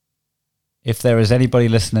if there is anybody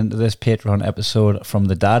listening to this Patreon episode from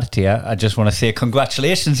the dad tier, I just want to say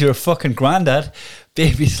congratulations, you're a fucking granddad.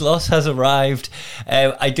 Baby Sloss has arrived.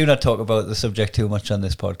 I do not talk about the subject too much on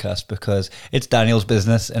this podcast because it's Daniel's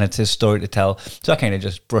business and it's his story to tell. So I kind of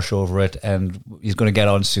just brush over it, and he's going to get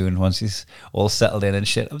on soon once he's all settled in and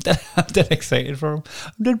shit. I'm dead excited for him.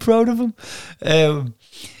 I'm dead proud of him.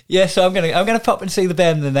 Yeah, so I'm gonna pop and see the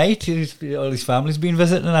band tonight. All his family's been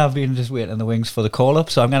visiting, and I've been just waiting in the wings for the call up.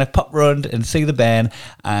 So I'm gonna pop round and see the band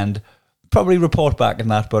and probably report back on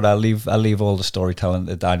that. But I'll leave all the storytelling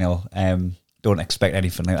to Daniel. Don't expect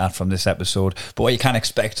anything like that from this episode. But what you can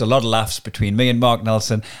expect is a lot of laughs between me and Mark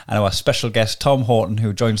Nelson and our special guest Tom Horton,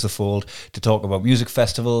 who joins the fold to talk about music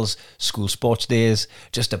festivals, school sports days,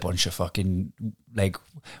 just a bunch of fucking, like,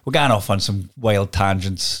 we're going off on some wild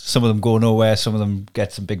tangents. Some of them go nowhere, some of them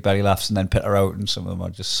get some big belly laughs and then peter out, and some of them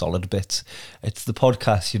are just solid bits. It's the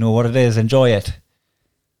podcast, you know what it is. Enjoy it.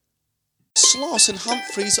 Sloss and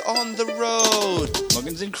Humphreys on the road.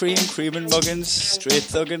 Muggins and cream and muggins, straight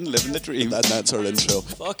thuggin', living the dream. And that's our intro.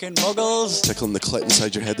 Fucking muggles. Tickling the clit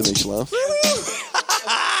inside your head that makes you laugh.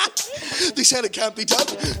 They said it can't be done.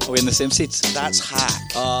 Are we in the same seats? That's hack.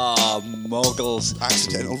 Ah, muggles.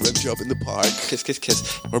 Accidental rib job in the park. Kiss, kiss,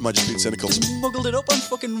 kiss. Or am I just being cynical? Muggled it up on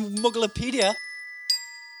fucking Mugglepedia.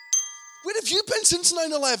 Where have you been since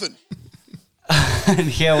 9/11? And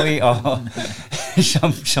here we are,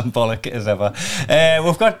 shambolic as ever.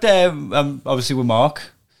 We've got obviously with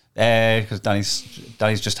Mark, because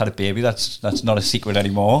Danny's just had a baby. That's not a secret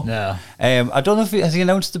anymore. No. I don't know if has he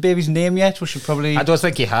announced the baby's name yet. We should probably. I don't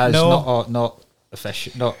think he has. No. Not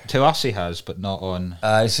official. Not to us, he has, but not on.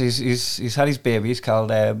 So he's had his baby. He's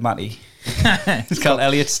called Matty. He's called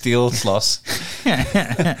Elliot Steele Sloss.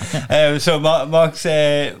 So Mark's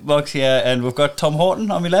here, and we've got Tom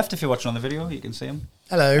Horton on my left. If you're watching on the video, you can see him.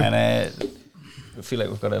 Hello. And I feel like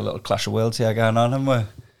we've got a little clash of worlds here going on, haven't we?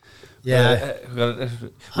 Yeah.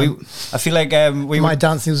 I feel like my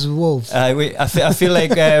dancing with wolves. I feel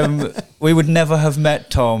like we would never have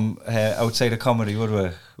met Tom outside of comedy, would we?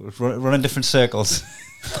 We'd run in different circles.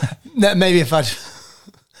 No, maybe if I'd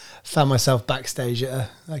found myself backstage at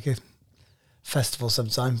a festival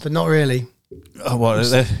sometime, but not really. Oh, what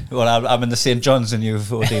is it? Well, I'm in the St. John's and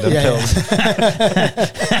you've OD'd on pills.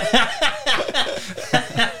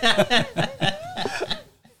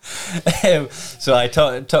 So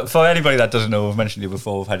for anybody that doesn't know, we've mentioned you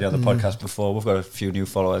before, we've had you on the podcast before, we've got a few new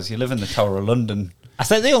followers. You live in the Tower of London. I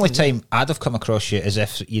think the only time I'd have come across you is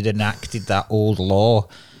if you'd enacted that old law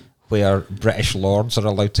where British lords are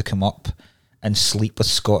allowed to come up and sleep with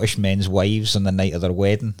Scottish men's wives on the night of their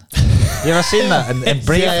wedding. You ever seen that in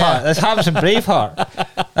Braveheart? Yeah. This happens in Braveheart.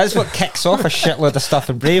 That's what kicks off a shitload of stuff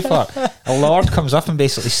in Braveheart. A lord comes up and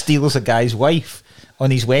basically steals a guy's wife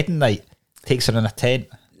on his wedding night, takes her in a tent.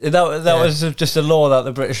 That was just a law that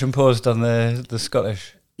the British imposed on the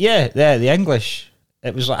Scottish. Yeah, the English.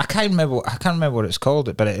 It was like I can't remember what it's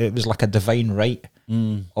called, but it was like a divine right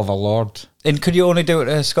of a lord. And could you only do it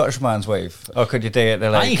to a Scottish man's wife, or could you do it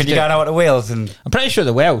to could you go out to Wales and I'm pretty sure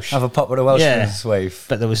the Welsh have a pop with a Welshman's wife?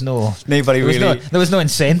 But there was no there was no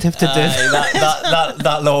incentive to do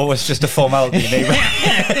that law was just a formality.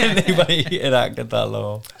 Nobody enacted that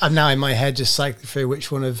law. I'm now in my head just cycling through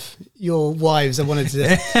which one of your wives I wanted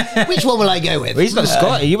to. Which one will I go with? Well, he's not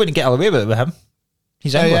Scottish. You wouldn't get away with it with him.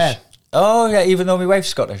 He's English. Yeah. Oh yeah, even though my wife's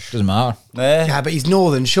Scottish. Doesn't matter. Yeah, but he's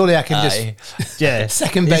northern. Surely I can just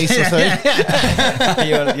second base or something.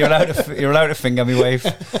 You're allowed to finger my wife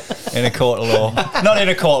in a court of law. Not in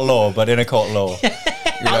a court of law, but in a court of law.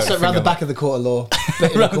 That's around the back of the court of law.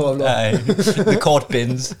 But in a court of law. The court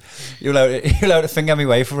bins. You're allowed to finger my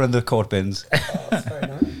wife around the court bins. Very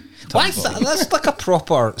nice. Why is that? That's like a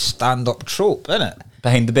proper stand-up trope, isn't it?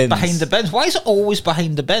 Behind the bins. Behind the bins. Why is it always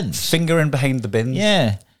behind the bins? Fingering behind the bins.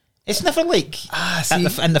 Yeah. It's never like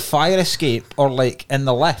in the fire escape or like in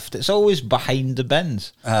the lift. It's always behind the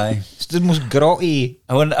bins. Aye. It's the most grotty.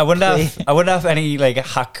 I wonder if any like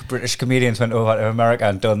hack British comedians went over to America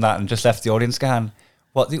and done that and just left the audience going,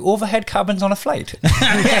 what, the overhead cabins on a flight?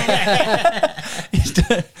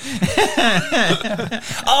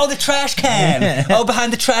 Oh, the trash can. Oh,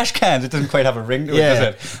 behind the trash cans. It doesn't quite have a ring to it, does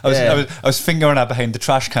it? I was fingering her behind the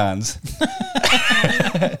trash cans.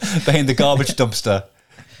 Behind the garbage dumpster.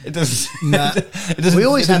 It doesn't. Nah. It doesn't. We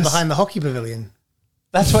always had behind the hockey pavilion.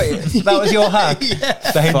 That's what. That was your hack.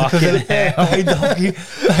 Behind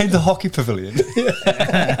the hockey pavilion.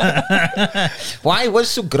 Why was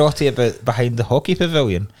so grotty about behind the hockey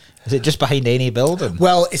pavilion? Is it just behind any building?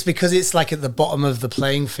 Well, it's because it's like at the bottom of the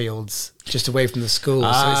playing fields, just away from the school. So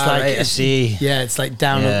it's like, right, I see. Yeah, it's like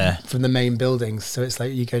down Yeah. from the main buildings. So it's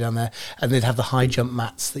like you go down there, and they'd have the high jump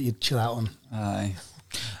mats that you'd chill out on. Aye.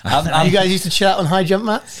 You guys used to chill out on high jump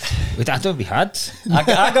mats? I don't know, we had. I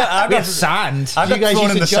got We had sand. I You got guys thrown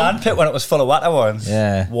used in to the jump? sand pit when it was full of water once.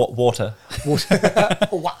 Yeah. Water.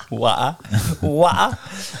 Wow. Water.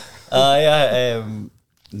 Yeah.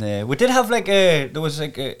 Yeah, we did have there was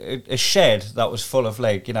like a shed that was full of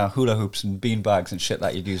hula hoops and bean bags and shit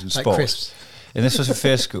that you'd use in Like sports. crisps. And this was a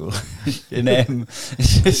fair school. And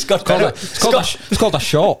Scott Bennett. It's called a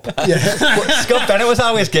shop. Scott Bennett was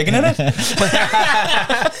always gigging in it.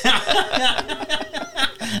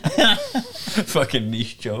 Fucking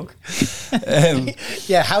niche joke.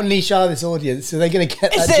 Yeah, how niche are this audience? Are they going to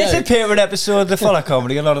get that It's a joke? Peter episode. They follow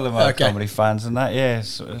comedy. A lot of them are Okay. comedy fans and that. Yeah,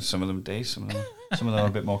 so, some of them do. Some of them are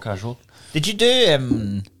a bit more casual. Did you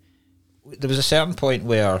do? There was a certain point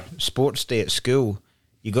where sports day at school,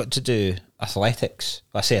 you got to do athletics.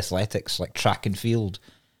 I say athletics, like track and field.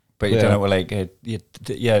 But you Yeah. don't know, like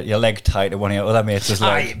your leg tight to one of your other mates is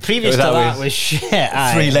like. Aye, previous to that was shit.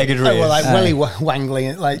 aye. three-legged race. Oh, well, like welly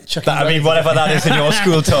wangling it, like chucking. I mean, wellies. whatever that is in your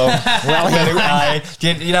school, Tom. Aye.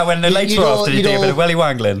 You know, when the lights you'd were all- off, did you you'd do a bit all- of welly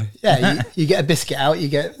wangling? Yeah, you get a biscuit out, you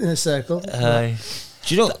get in a circle. Aye.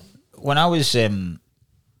 Do you know when I was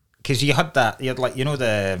because you had that, you had like you had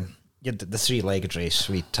the three-legged race.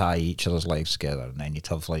 We tie each other's legs together, and then you'd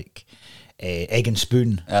have like egg and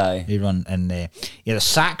spoon. Aye. You run and you had a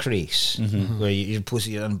sack race where you post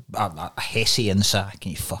a Hessian sack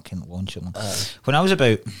and you fucking launch them. When I was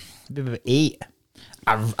about 8,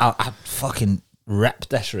 I fucking ripped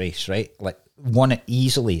this race, right? Like won it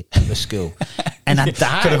easily at the school, and I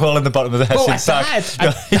died. Got a hole in the bottom of the Oh, Hessian I sack.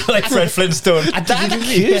 died. You're like Fred Flintstone. A dad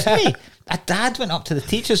accused me. A dad went up to the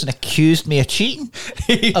teachers and accused me of cheating.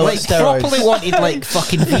 Oh, Like steroids. properly wanted like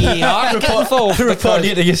fucking VAR to get involved. Report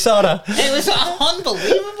you to USADA. It was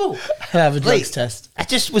unbelievable. Have a drugs Like, test. I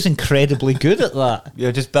just was incredibly good at that.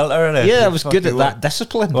 You're just built her in it. Yeah, I was good Fuck at you that up.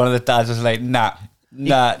 discipline. One of the dads was like, nah,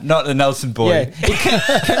 not the Nelson boy. Yeah, he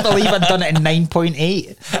couldn't believe I'd done it in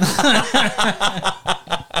 9.8.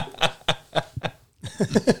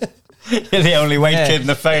 You're the only white kid in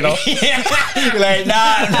the final. You're like,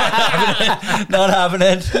 nah, not having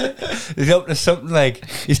it. He's up to something like,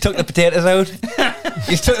 he's took the potatoes out.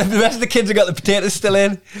 The rest of the kids have got the potatoes still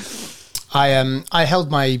in. I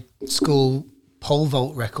held my school pole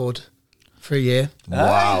vault record for a year.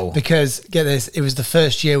 Wow. Because, get this, it was the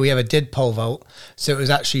first year we ever did pole vault, so it was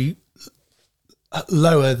actually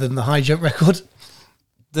lower than the high jump record.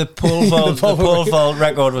 The pole vault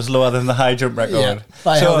record was lower than the high jump record. Yeah,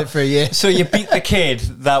 I held it for a year. So you beat the kid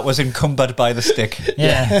that was encumbered by the stick.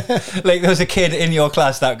 Yeah. Like there was a kid in your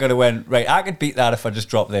class that could have went, right, I could beat that if I just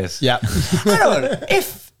drop this. Yeah. I don't know.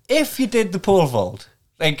 If you did the pole vault,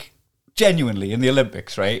 like genuinely in the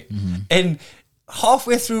Olympics, right? And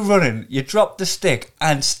halfway through running, you dropped the stick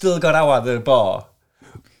and still got out of the bar,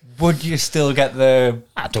 would you still get the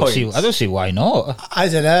I don't see why not. I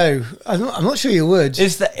don't know. I'm not sure you would.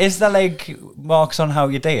 Is there like marks on how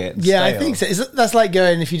you do it? and Yeah, I style? think so. That's like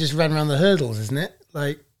going if you just ran around the hurdles, isn't it?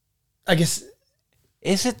 Like, I guess.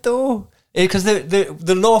 Is it though? Because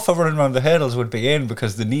the law for running around the hurdles would be in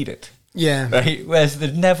because they need it. Yeah. Right? Whereas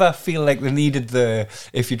they never feel like they needed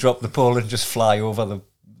if you drop the pole and just fly over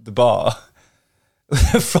the bar.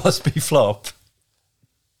 Frosby flop.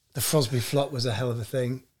 The Frosby flop was a hell of a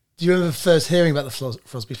thing. Do you remember first hearing about the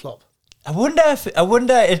Frosby flop? I wonder if do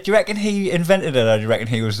you reckon he invented it or do you reckon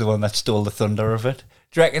he was the one that stole the thunder of it?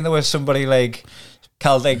 Do you reckon there was somebody like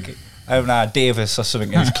called like I don't know, Davis or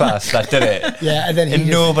something in his class that did it? Yeah, and then he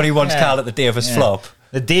just- nobody once called it the Davis flop.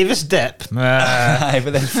 The Davis dip. Aye,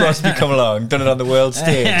 but then Frosby come along, done it on the world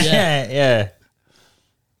stage. Yeah.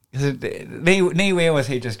 No way was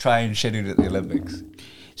he just trying shit out at the Olympics.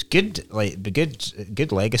 It's good, like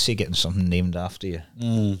good legacy getting something named after you,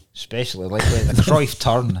 especially like the Cruyff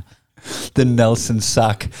turn. The Nelson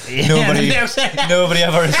sack. Yeah, Nobody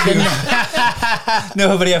ever assumes.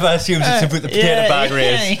 Nobody ever assumes it's about the potato bag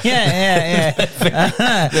race. Yeah.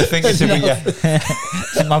 They think it's about your.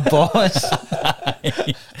 It's my boss.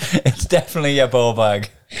 It's definitely your ball bag.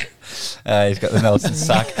 He's got the Nelson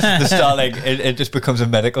sack. The Starling, it just becomes a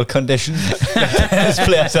medical condition. Tennis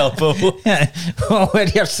player's elbow. Oh, when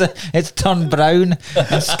it's turned brown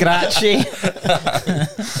and scratchy.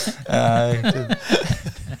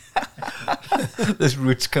 There's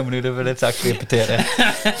roots coming out of it. It's actually a potato.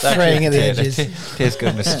 It's actually Fraying a at the potato. edges. Tastes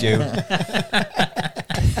good in a stew.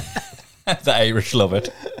 The Irish love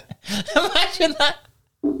it. Imagine that.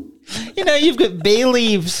 You know, you've got bay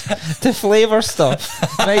leaves to flavour stuff,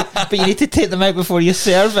 right? But you need to take them out before you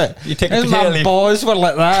serve it. You take a There's potato my leaf. balls were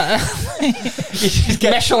like that. You just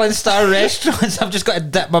get Michelin star restaurants, I've just got to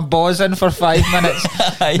dip my balls in for 5 minutes,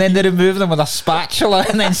 and then they remove them with a spatula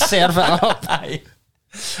and then serve it up. Aye.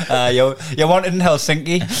 You want it in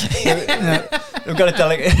Helsinki? We've got a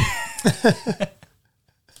delicate.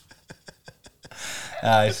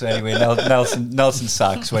 So anyway, Nelson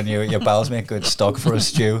Sachs, when your bowels make good stock for a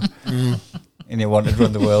stew, and you want to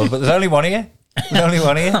run the world, but there's only one of you. There's only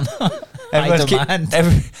one of you. Everyone's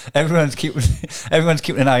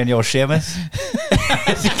keeping an eye on your Seamus.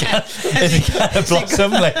 Is he gonna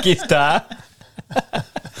blossom like his dad?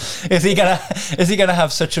 Is he gonna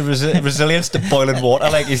have such a resilience to boiling water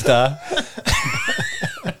like his dad?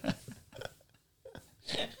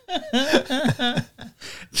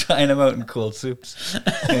 Trying him out in cold soups.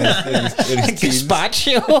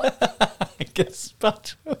 Gazpacho.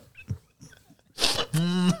 Gazpacho.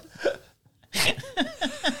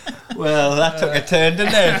 Well, that took a turn,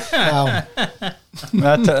 didn't it? Wow.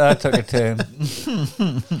 That took a turn.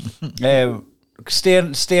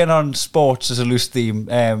 Staying on sports as a loose theme.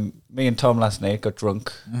 Me and Tom last night got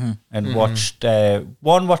drunk and watched the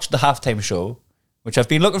halftime show, which I've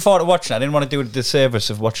been looking forward to watching. I didn't want to do a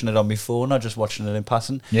disservice of watching it on my phone or just watching it in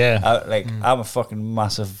passing. Yeah. I'm a fucking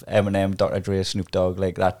massive Eminem, Dr. Dre, Snoop Dogg,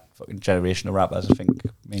 like that fucking generation of rappers. I think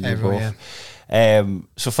me and you Everyone, both.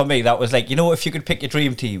 So for me, that was like, you know, if you could pick your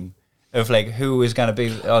dream team of like who is going to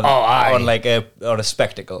be on like a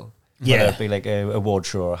spectacle, whether it be like a award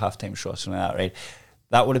show or a halftime show or something like that, right?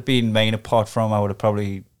 That would have been mine. Apart from, I would have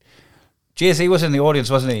probably. Jay-Z was in the audience,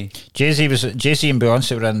 wasn't he? Jay-Z and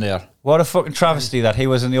Beyonce were in there. What a fucking travesty that he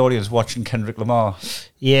was in the audience watching Kendrick Lamar.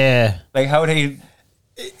 Yeah. Like, how would he...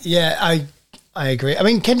 Yeah, I agree. I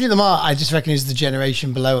mean, Kendrick Lamar, I just reckon is the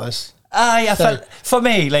generation below us. I felt... For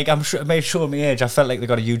me, like, I'm sure, maybe showing my age, I felt like they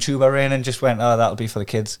got a YouTuber in and just went, oh, that'll be for the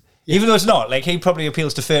kids. Yeah. Even though it's not. Like, he probably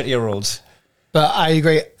appeals to 30-year-olds. But I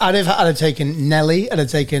agree. I'd have taken Nelly. I'd have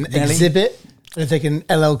taken Exhibit. I'd have taken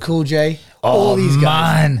LL Cool J. All these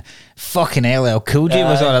guys. Man. Fucking LL Cool J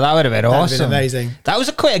was on it. That would have been awesome. Been amazing. That was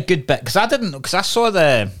quite a good bit because I saw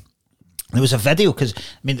there was a video because I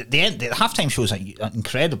mean the halftime show is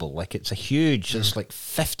incredible. Like it's a huge. It's like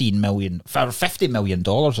 $50 million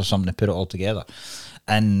or something to put it all together,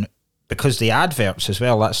 and because the adverts as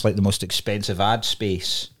well, that's like the most expensive ad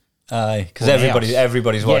space. Aye, because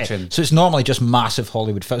everybody's watching. So it's normally just massive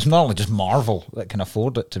Hollywood films. It's normally just Marvel that can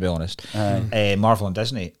afford it, to be honest. Marvel and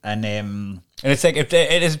Disney. And it's like, it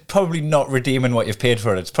is probably not redeeming what you've paid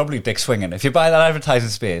for it. It's probably dick swinging. If you buy that advertising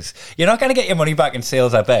space, you're not going to get your money back in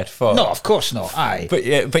sales, I bet. No, of course not. Aye. But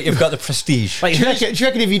you've got the prestige. Like, do you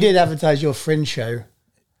reckon if you did advertise your Fringe show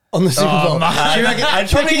on the Super Bowl, do you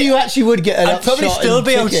reckon you actually would get I'd probably still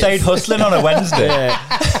be outside hustling on a Wednesday.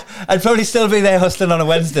 I'd probably still be there hustling on a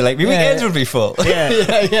Wednesday. Like, my weekends would be full.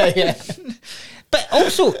 Yeah. But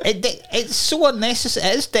also, it's so unnecessary.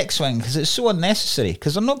 It is dick swing because it's so unnecessary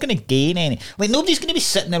because they're not going to gain any. Like, nobody's going to be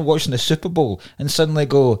sitting there watching the Super Bowl and suddenly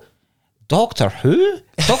go, Doctor Who?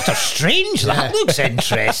 Doctor Strange? That looks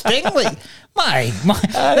interesting. Like, my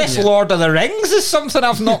this Lord of the Rings is something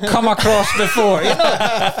I've not come across before. You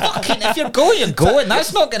know, fucking, if you're going.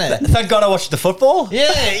 That's not going to... Thank God I watched the football.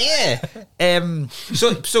 Yeah.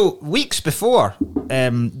 So weeks before,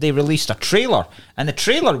 they released a trailer, and the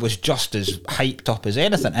trailer was just as hyped up as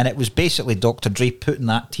anything, and it was basically Dr. Dre putting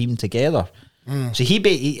that team together. So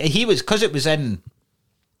he was, because it was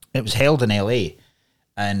held in LA,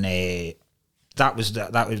 and that was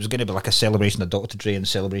going to be like a celebration of Dr. Dre and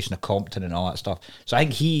celebration of Compton and all that stuff. So I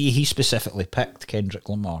think he specifically picked Kendrick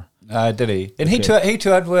Lamar. Did he? And he too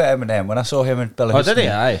had with Eminem. When I saw him in Bella Oh, did he?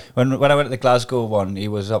 Aye. When I went to the Glasgow one, he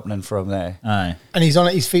was opening for him there. Aye. And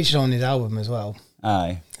he's featured on his album as well.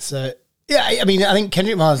 Aye. So yeah, I mean, I think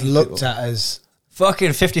Kendrick Lamar's looked at as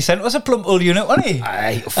fucking 50 Cent was a plump old unit, wasn't he?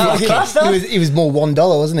 Aye. He was more $1,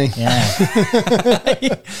 wasn't he? Yeah.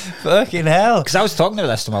 Fucking hell. Because I was talking to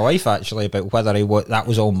this to my wife actually about whether that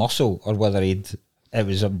was all muscle or whether it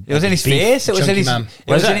was in his face. It was in his. Man.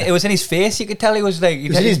 It was in his face. You could tell he was like. It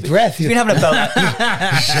was in his breath. He's been having a belt.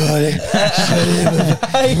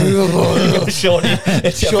 Shorty,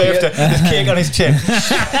 it's your birthday. There's cake on his chin.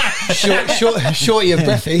 Shorty of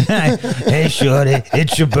breathy. Hey, Shorty,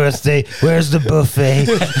 it's your birthday. Where's the buffet?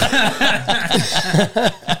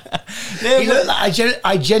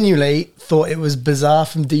 I genuinely thought it was Bizarre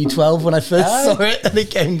from D12 when I first saw it, and it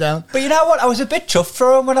came down. But you know what? I was a bit chuffed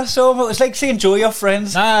for him when I saw him. It was like saying, "Enjoy your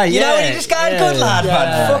friends." You know, you just got good lad,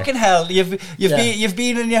 man. Fucking hell, you've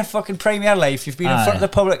been in your fucking premier life. You've been in front of the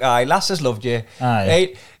public eye. Lasses loved you.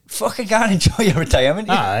 Right? Fucking go and enjoy your retirement.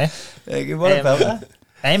 Aye. What about that?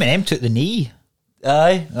 Eminem took the knee.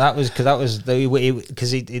 Aye, that was because there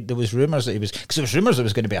was rumours that there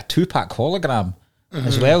was going to be a Tupac hologram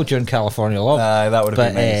as well during California Love. That would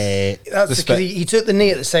have been nice. That's because he took the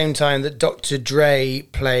knee at the same time that Dr. Dre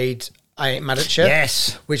played "I Ain't Mad at You,"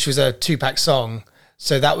 yes, which was a Tupac song.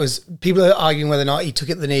 So that was people are arguing whether or not he took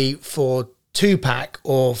it the knee for Tupac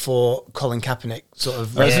or for Colin Kaepernick, sort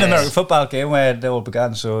of. It was an American football game where they all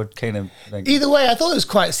began, so it kind of like, either way, I thought it was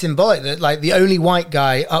quite symbolic that like the only white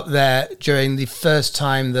guy up there during the first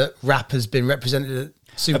time that rap has been represented at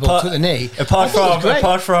Super Bowl took the knee. Apart from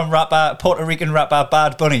Puerto Rican rapper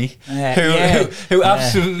Bad Bunny, who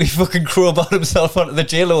absolutely fucking crowbarred himself onto the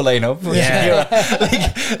J-Lo lineup.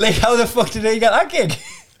 Like how the fuck did he get that gig?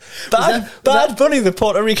 Bad Bunny, the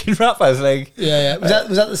Puerto Rican rapper, was like... Was that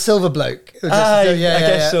the silver bloke? I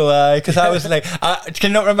guess so, because I was like... I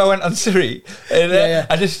cannot remember I went on Siri. And,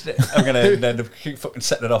 I'm going to end up keep fucking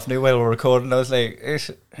setting it off now while we're recording. I was like,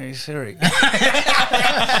 hey Siri. It's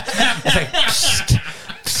like,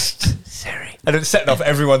 psst, Siri. I don't set it off,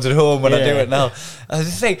 everyone's at home when I do it now. I was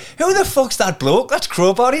just like, who the fuck's that bloke? That's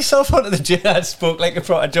crowbar himself onto the gym. I spoke like a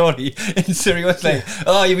proper Johnny. And Siri was like,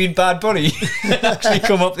 oh, you mean Bad Bunny? It actually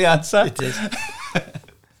come up the answer. It did.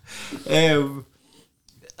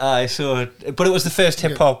 But it was the first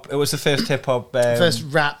hip hop. It was the first hip hop. First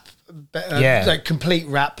rap, like complete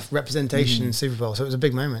rap representation in Super Bowl. So it was a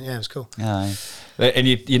big moment. Yeah, it was cool. And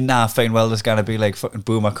you now find, well, there's going to be like fucking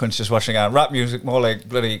boomer cunts just watching rap music, more like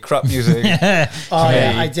bloody crap music.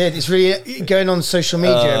 I did. It's really going on social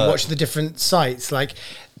media and watching the different sites. Like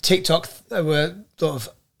TikTok were sort of,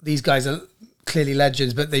 these guys are clearly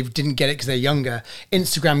legends, but they didn't get it because they're younger.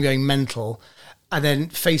 Instagram going mental. And then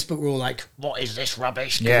Facebook were all like, what is this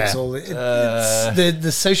rubbish? It's all,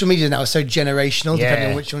 the social media now is so generational,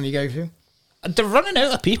 depending on which one you go through. They're running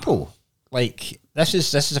out of people. Like, this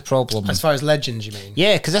is a problem. As far as legends, you mean?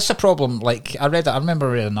 Yeah, because that's a problem. Like, I remember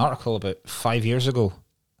reading an article about 5 years ago.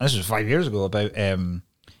 And this was 5 years ago about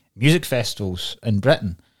music festivals in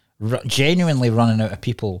Britain genuinely running out of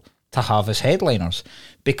people to have as headliners,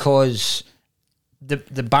 because the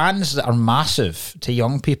bands that are massive to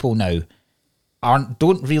young people now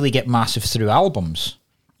don't really get massive through albums.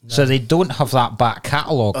 No. So they don't have that back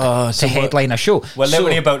catalogue to headline a show. Well,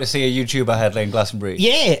 literally about to see a YouTuber headline Glastonbury.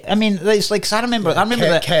 Yeah, I mean, it's like, I remember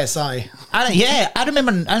that KSI. I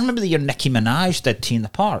remember the year Nicki Minaj did Tea in the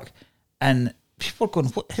Park, and people were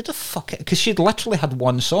going, "Who the fuck?" Because she'd literally had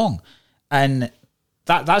one song, and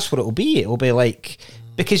that's what it'll be. It'll be like,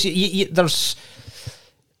 because there's.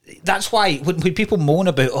 That's why when people moan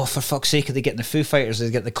about, oh, for fuck's sake, are they getting the Foo Fighters,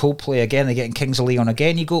 they get the Coldplay again, they're getting Kings of Leon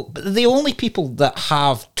again, you go, but the only people that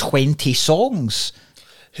have 20 songs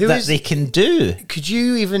they can do. Could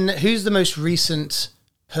you even, who's the most recent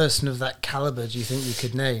person of that calibre do you think you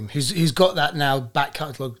could name? Who's got that now back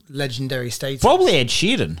catalogue legendary status? Probably Ed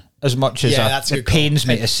Sheeran, as much as it pains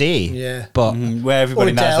me to say. Yeah. But where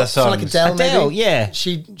everybody knows their songs. Like Adele, maybe? Yeah.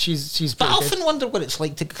 She's but I often wonder what it's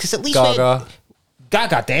like to, because at least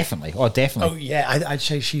Gaga, definitely. Oh, definitely. Oh, yeah. I'd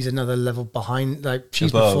say she's another level behind. Like,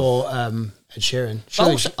 she's before Ed Sheeran.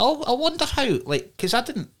 I wonder how, like, because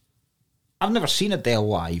I've never seen Adele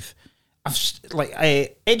live. Ed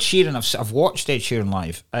Sheeran, I've watched Ed Sheeran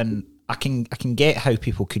live, and I can get how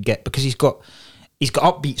people could get, because he's got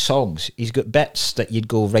upbeat songs. He's got bits that you'd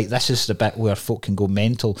go, right, this is the bit where folk can go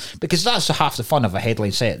mental, because that's half the fun of a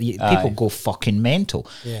headline set. People go fucking mental.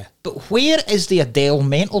 Yeah. But where is the Adele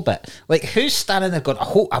mental bit? Like, who's standing there going,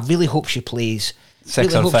 I really hope she plays.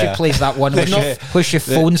 Sex I on really Fire. hope she plays that one where she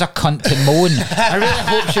phones a cunt to moan. I really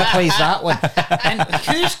hope she plays that one. And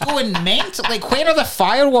who's going mental? Like, when are the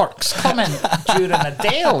fireworks coming during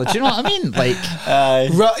Adele? Do you know what I mean? Like,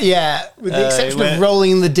 with the exception of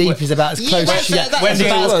Rolling in the Deep is about as close as she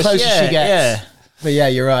gets. But yeah,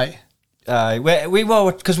 you're right. We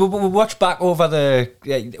were, because we watched back over the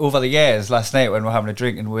years last night when we were having a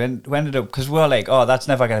drink, and we ended up, because we were like, oh, that's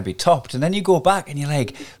never going to be topped, and then you go back and you're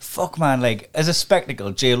like, fuck man, like, as a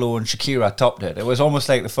spectacle, J-Lo and Shakira topped it. It was almost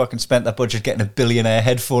like they fucking spent their budget getting a billionaire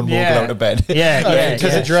headphone mogul out of bed.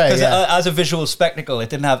 Because as a visual spectacle, it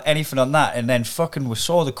didn't have anything on that, and then fucking we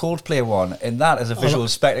saw the Coldplay one, and that as a visual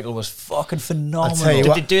spectacle was fucking phenomenal. I'll tell you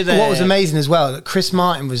what was amazing as well, that Chris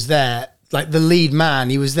Martin was there, like the lead man.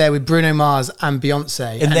 He was there with Bruno Mars and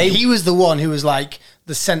Beyonce, and he was the one who was like,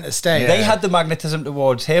 the centre stage. They had the magnetism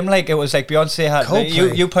towards him. Like it was like Beyonce had.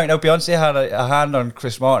 Coldplay. You point out Beyonce had a hand on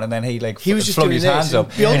Chris Martin, and then he was just flung his hands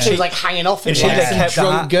up. Beyonce was like hanging off, and she like kept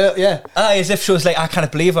drunk girl. Yeah, as if she was like, I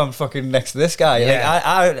can't believe I'm fucking next to this guy.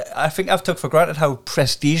 Yeah. Like I think I've took for granted how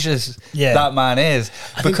prestigious that man is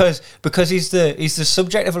because he's the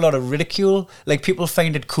subject of a lot of ridicule. Like people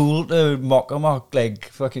find it cool to mock him or like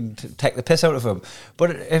fucking take the piss out of him.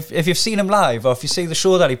 But if you've seen him live, or if you see the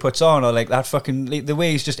show that he puts on, or like that fucking the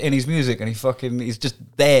way he's just in his music and he's just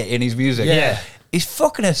there in his music. Yeah. He's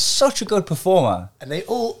fucking such a good performer. And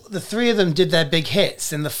the three of them did their big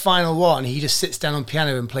hits. In the final one, he just sits down on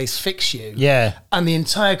piano and plays Fix You. Yeah. And the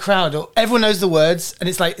entire crowd, everyone knows the words. And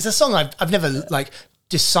it's like, it's a song I've never like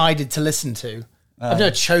decided to listen to. I've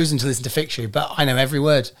never chosen to listen to Fix You, but I know every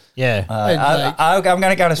word. Yeah. I'm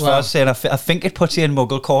going to go as far as saying I think it puts you in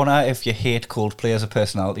Muggle corner if you hate Coldplay as a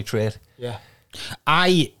personality trait. Yeah.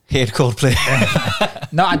 I hate Coldplay.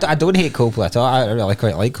 No, I don't hate Coldplay at all. I really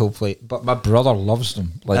quite like Coldplay, but my brother loves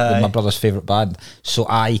them. Like they're my brother's favourite band. So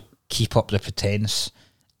I keep up the pretense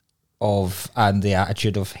of and the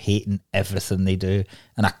attitude of hating everything they do,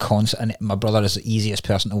 and and my brother is the easiest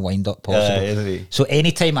person to wind up possible. Isn't he? So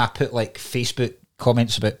anytime I put like Facebook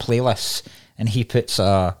comments about playlists, and he puts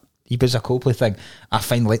a Coldplay thing, I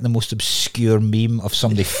find like the most obscure meme of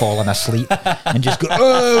somebody falling asleep and just go,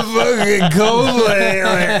 oh, fucking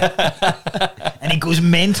Coldplay. And he goes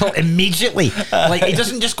mental immediately. Like, he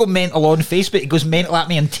doesn't just go mental on Facebook, he goes mental at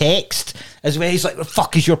me in text as well. He's like, what the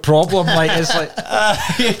fuck is your problem? Like, it's like...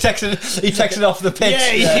 he texted off the pitch.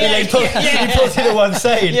 He pulls you to one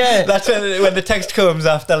side. Yeah. That's when the text comes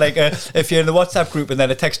after, like, if you're in the WhatsApp group and then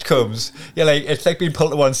a text comes, you're like, it's like being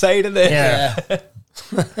pulled to one side, isn't it? Yeah.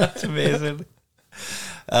 That's amazing.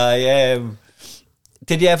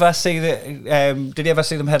 Did you ever see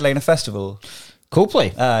them headline a festival?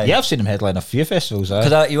 Coldplay? Yeah, I've seen them headline a few festivals.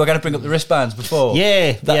 Because you were going to bring up the wristbands before.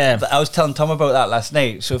 Yeah. I was telling Tom about that last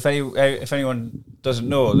night. So if anyone doesn't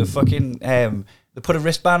know, the fucking they put a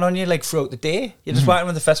wristband on you like throughout the day. You're just walking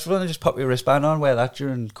around the festival and they just pop your wristband on, wear that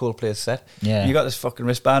during Coldplay's set. Yeah. And you got this fucking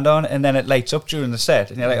wristband on, and then it lights up during the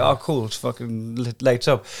set, and you're like, oh cool, it's fucking lights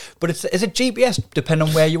up. But is it GPS depending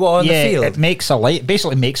on where you are in the field? It makes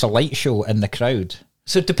basically makes a light show in the crowd.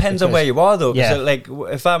 So it depends on where you are though. Yeah. So like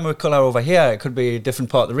if I'm a colour over here, it could be a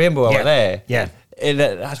different part of the rainbow over there. Yeah. And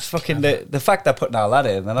that's fucking the fact they're putting all that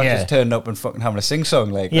in, they're not just turning up and fucking having a sing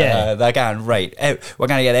song like they're going right. We're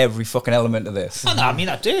going to get every fucking element of this. I mean,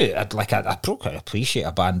 I do. I probably appreciate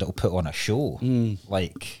a band that'll put on a show.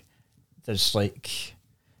 Like, there's like,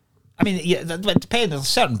 I mean, yeah, it depends.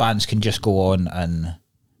 Certain bands can just go on and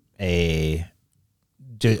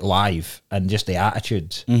do it live, and just the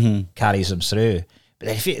attitude carries them through. But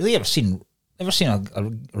if you ever seen a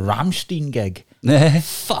Rammstein gig?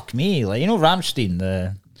 Fuck me, like, you know Rammstein,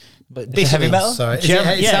 but heavy metal. Sorry,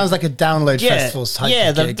 it sounds like a download festivals type. Yeah,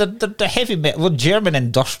 of gig. the heavy metal, German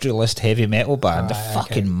industrialist heavy metal band. They're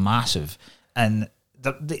fucking massive, and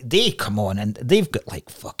they come on and they've got like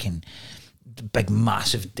fucking big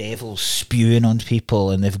massive devils spewing on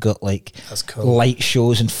people, and they've got like light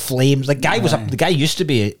shows and flames. The guy used to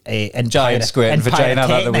be in giant squid and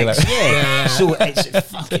vagina. So it's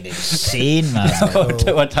fucking insane, man.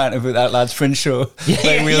 One time about that lad's fringe show,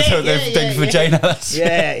 like wheels out their big vagina.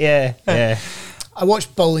 Yeah. I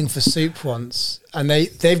watched Bowling for Soup once, and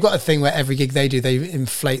they've got a thing where every gig they do, they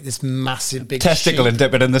inflate this massive big testicle sheep. and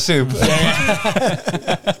dip it in the soup. They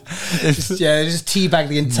just teabag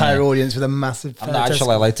the entire audience with a massive. I'm not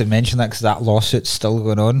actually allowed to mention that because that lawsuit's still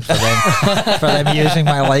going on for them using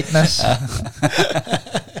my likeness.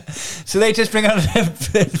 So they just bring out an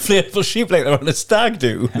inflatable sheep like they're on a stag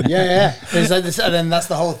do. Yeah. It's like this, and then that's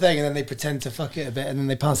the whole thing, and then they pretend to fuck it a bit, and then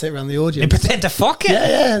they pass it around the audience. They pretend to fuck it?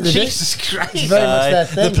 Yeah. Jesus Christ. It's very much their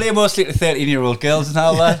thing. They play mostly to 13-year-old girls and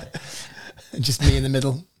all that. Just me in the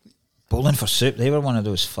middle. Bowling for Soup, they were one of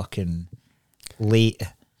those fucking late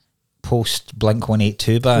post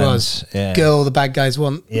Blink-182 bands. Yeah. Girl the Bad Guys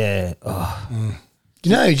Want. Yeah. Oh. Do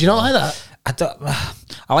you not like that?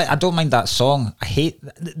 I don't mind that song. I hate.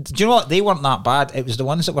 Do you know what? They weren't that bad. It was the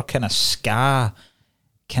ones that were kind of ska,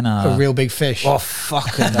 kind of a Real Big Fish. Oh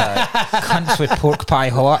fucking cunts with pork pie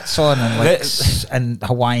hats on and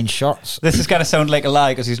Hawaiian shirts. This is going to sound like a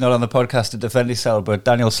lie because he's not on the podcast to defend himself. But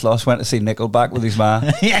Daniel Sloss went to see Nickelback with his ma.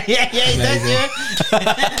 yeah, he did.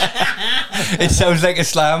 It sounds like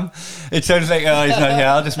Islam. It sounds like, oh, he's not here,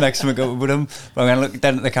 I'll just make something up with him. But I'm going to look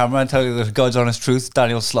down at the camera and tell you the God's honest truth.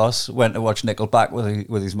 Daniel Sloss went to watch Nickelback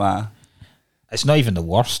with his ma. It's not even the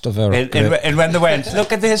worst of our and when they went,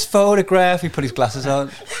 look at this photograph, he put his glasses on.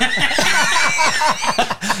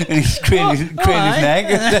 And he's craned his neck.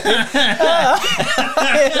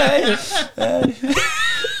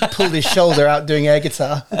 Pulled his shoulder out doing air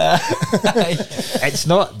guitar. It's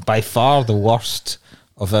not by far the worst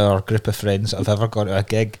of our group of friends that I've ever gone to a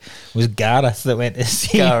gig. It was Gareth that went to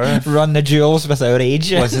see Run the Jewels with our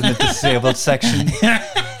agent. Was in the disabled section.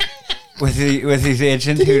 With his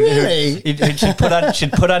agent, she'd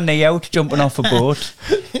put her knee out jumping off a boat,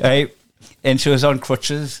 right? And she was on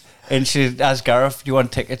crutches. And she asked Gareth, "Do you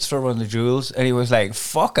want tickets for Run the Jewels?" And he was like,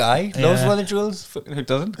 "Fuck, I loves Run the Jewels. Fucking who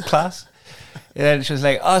doesn't? Class." And then she was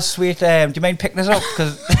like, "Oh, sweet. Do you mind picking us up?"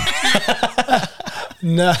 Because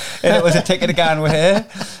No. and it was a ticket again with her.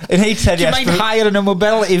 And he said, Do you "Yes." mind hiring a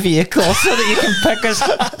mobility vehicle so that you can pick us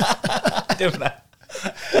up? I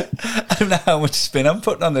don't know how much spin I'm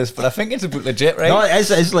putting on this, but I think it's a bit legit, right? No,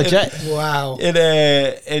 it's legit. Wow. So he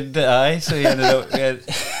ended up.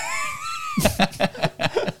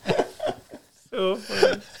 So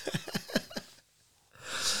funny.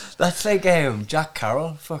 That's like Jack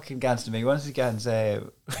Carroll fucking gans to me once again.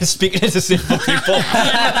 Speaking to disabled people.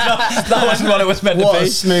 That wasn't what it was meant to be. What a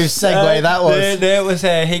smooth segue that was. No, it was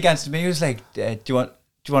he gans to me. He was like, "Do you want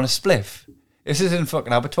a spliff? This is in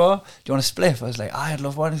fucking abattoir. Do you want a spliff?" I was like, "I'd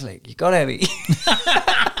love one." He's like, "You got any?"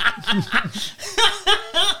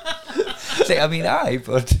 It's like, I mean,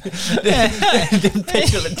 but didn't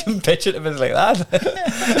pitch it if it's like that.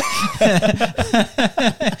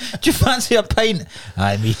 Do you fancy a pint?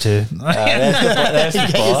 Aye, me too. There's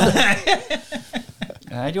the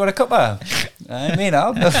bar. Do you want a cuppa? I mean,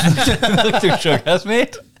 I'll look too sugars,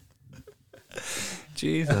 mate.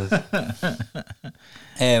 Jesus.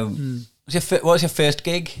 What was your first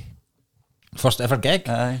gig? First ever gig?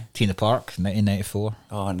 Aye. Tina Park, 1994.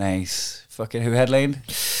 Oh, nice. Fucking who headlined?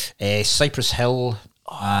 Cypress Hill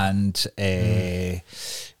and Rage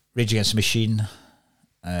Against the Machine.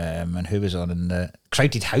 And who was on in the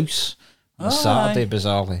Crowded House on Saturday,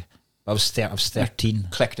 bizarrely. I was 13.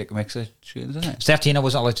 Eclectic mix of tunes, isn't it? I was 13. I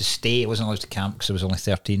wasn't allowed to stay. I wasn't allowed to camp because I was only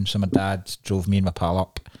 13. So my dad drove me and my pal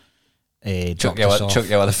up. Chuck you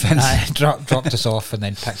over the fence. Dropped us off and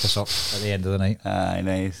then picked us up at the end of the night. Aye,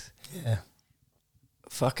 nice. Yeah.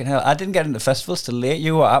 Fucking hell. I didn't get into festivals till late.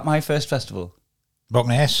 You were at my first festival.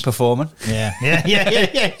 Rockness. Performing. Yeah.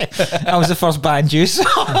 I was the first band you saw.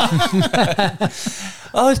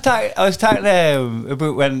 I was talking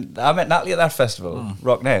about when I met Natalie at that festival,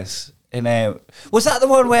 Rockness. And was that the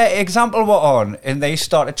one where Example were on and they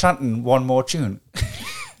started chanting one more tune?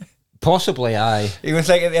 Possibly, aye. He was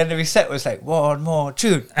like, at the end of his set, was like, one more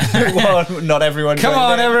tune. Not everyone. Come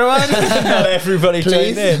on, everyone. Not everybody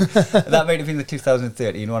joined in. That might have been the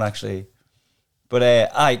 2013 one, actually.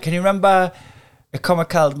 But, can you remember a comic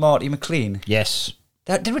called Marty McLean? Yes.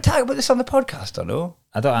 Did we talk about this on the podcast or no?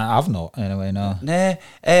 I've not, anyway, no. Nah.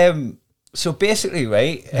 So basically,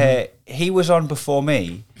 right, he was on before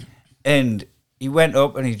me, and he went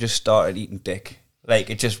up and he just started eating dick.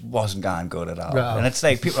 Like, it just wasn't going good at all. Right. And it's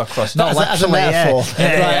like, people are crossing. Not as a metaphor.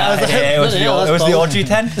 It was the orgy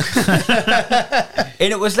tent.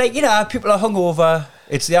 And it was like, people are hungover.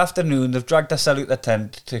 It's the afternoon. They've dragged us out of the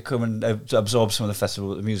tent to come and absorb some of the festival,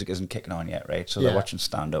 but the music isn't kicking on yet, right? So they're watching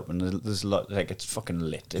stand-up, and there's a lot, like, it's fucking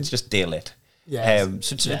lit. It's just day lit. Yeah,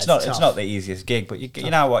 so it's not the easiest gig, but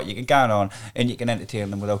you know what, you can go on and you can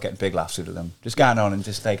entertain them without getting big laughs out of them. Just go on and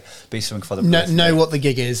just like be something for them. Know what the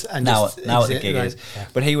gig is and know just what the gig is. Yeah.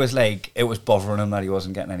 But he was like, it was bothering him that he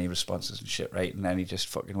wasn't getting any responses and shit, right? And then he just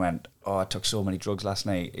fucking went, "Oh, I took so many drugs last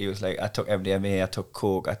night." He was like, "I took MDMA, I took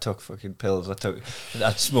coke, I took fucking pills, I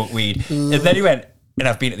smoked weed," and then he went, "And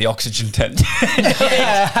I've been at the oxygen tent."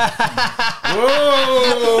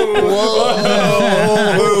 Whoa.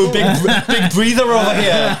 Big breather over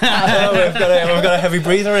here. We've got a heavy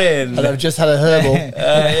breather in. And I've just had a herbal.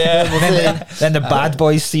 Then the Bad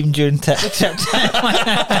Boys theme during tip.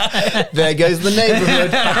 There goes the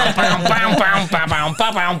neighbourhood. I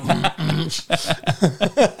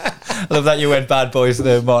love that you went Bad Boys,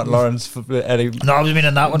 the Martin Lawrence. Eddie. No, I was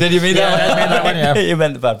meaning that one. Did you mean that one? I meant that one, yeah. You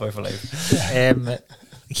meant the Bad Boy for Life.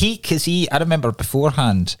 I remember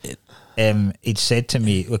beforehand, he'd said to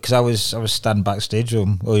me, because I was standing backstage with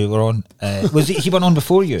him while you were on. He went on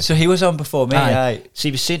before you? So he was on before me, aye. So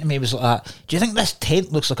he was saying to me, he was like, "Do you think this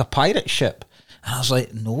tent looks like a pirate ship?" And I was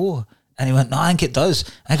like, "No." And he went, "No, I think it does.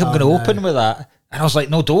 I think I'm going to open with that." And I was like,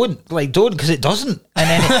 "No, don't, because it doesn't." And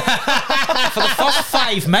then for the first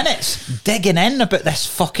 5 minutes, digging in about this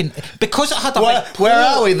fucking, because it had where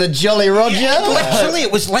are we? The Jolly Roger? Yeah, literally,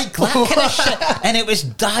 it was like that kind of shit, and it was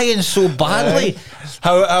dying so badly.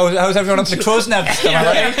 How's everyone up to the crow's nest?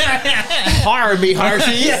 Harvey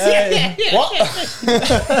Hearties. What?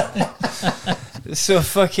 So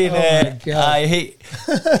fucking, God.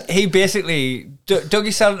 he basically dug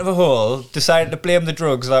himself into the hole, decided to blame the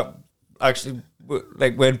drugs that actually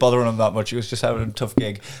weren't bothering him that much. He was just having a tough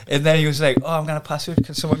gig, and then he was like, "Oh, I'm gonna pass it.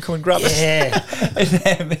 Can someone come and grab us?" And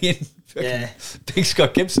then me and Big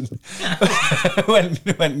Scott Gibson went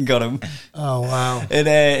and got him. Oh wow! And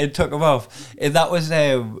it took him off, and that was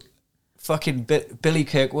fucking Billy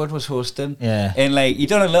Kirkwood was hosting. Yeah. And like he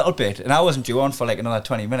done a little bit, and I wasn't due on for like another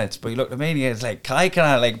 20 minutes, but he looked at me and he was like, "Kai, can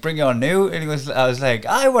I like bring you on new?" And I was like,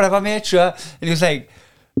 "Aye, whatever, mate, sure." And he was like,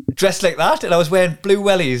 dressed like that, and I was wearing blue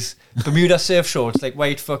wellies, Bermuda surf shorts, like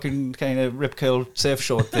white fucking kind of rip curl surf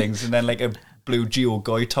short things, and then like a blue Geo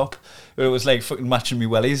Goy top. It was like fucking matching me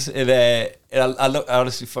wellies. And I look, I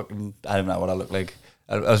honestly fucking, I don't know what I look like.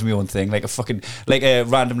 That was my own thing, like a fucking, like a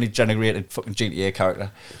randomly generated fucking GTA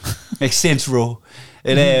character, like Saints Row.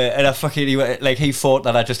 And I fucking, he thought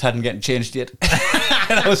that I just hadn't getting changed yet.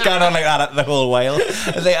 And I was going on like that the whole while.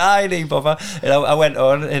 I was like, I need bother. And I went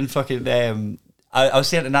on and fucking, I was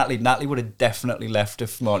saying to Natalie would have definitely left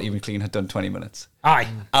if Marty McLean had done 20 minutes. Aye.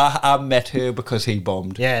 I met her because he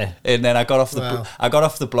bombed. Yeah. And then I got off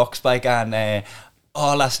the blocks bike and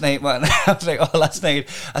last night, man. I was like, last night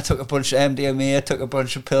I took a bunch of MDMA, I took a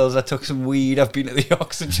bunch of pills, I took some weed, I've been to the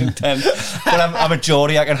oxygen tent. But I'm a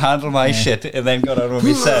Geordie, I can handle my shit. And then got on with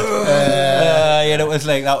me set. It was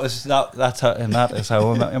like that's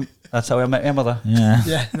how I met your mother. Yeah.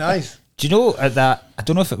 Yeah, nice. Do you know that? I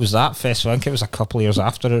don't know if it was that festival. I think it was a couple of years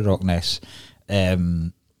after at Rockness.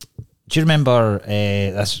 Do you remember?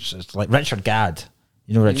 That's like Richard Gadd.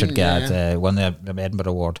 You know Richard Gadd won the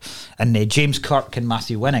Edinburgh Award, and James Kirk and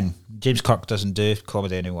Matthew Winning. James Kirk doesn't do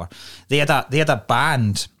comedy anymore. They had a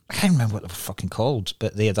band. I can't remember what they were fucking called,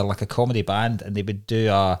 but they had like a comedy band, and they would do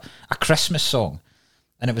a Christmas song,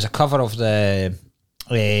 and it was a cover of the.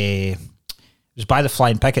 It was by the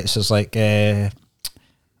Flying Pickets. It's like.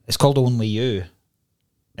 It's called Only You,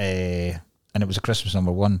 and it was a Christmas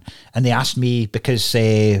number one. And they asked me because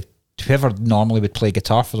whoever normally would play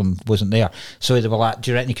guitar for them wasn't there, so they were like,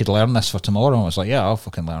 "Do you reckon you could learn this for tomorrow?" And I was like, "Yeah, I'll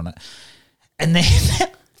fucking learn it." And then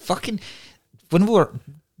fucking when we were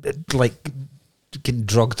like getting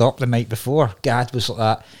drugged up the night before, Gad was like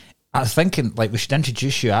that. I was thinking, like, we should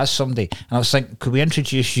introduce you as somebody, and I was thinking, could we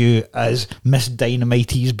introduce you as Miss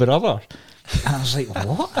Dynamite's brother? And I was like,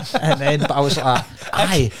 what? And then, but I was like,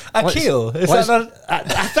 aye. Akil? Is that not?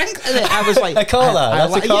 I think I was like, a collar.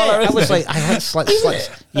 That's a collar. Yeah, I was like, let's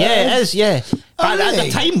yeah, it is, yeah. But at the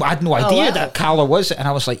time, I had no idea that Carla was it, and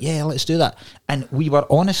I was like, yeah, let's do that. And we were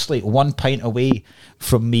honestly 1 pint away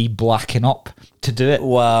from me blacking up to do it.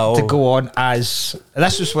 Wow. To go on as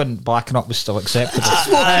this was when blacking up was still acceptable.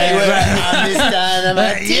 Like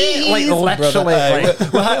literally,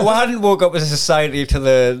 we hadn't woke up as a society to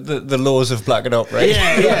the laws of blacking up, right?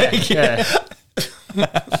 Yeah.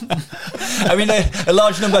 I mean, a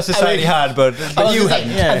large number of society had, but you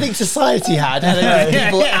hadn't. I think society had, and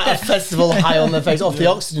people at a festival high on their face off the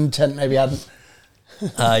oxygen tent maybe hadn't.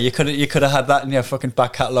 You could have had that in your fucking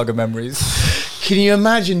back catalogue of memories. Can you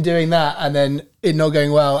imagine doing that and then it not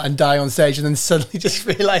going well and dying on stage and then suddenly just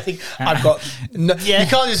realising I've got you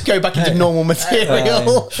can't just go back into normal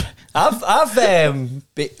material. I've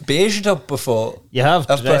beiged up before. You have.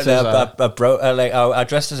 I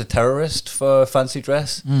dressed as a terrorist for fancy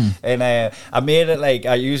dress, and I made it like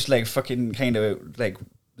I used like fucking kind of like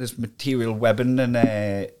this material webbing and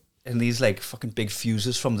these like fucking big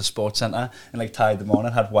fuses from the sports centre and like tied them on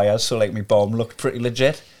and had wires so like my bomb looked pretty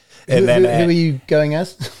legit. And who are you going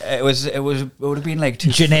as? It would have been like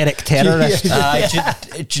generic terrorist.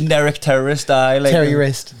 Generic terrorist. Like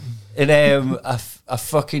terrorist. And I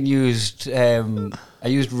fucking used I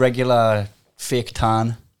used regular fake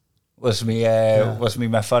tan. Was me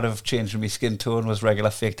method of changing my skin tone was regular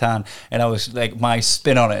fake tan, and I was like my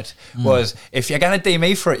spin on it was if you're gonna do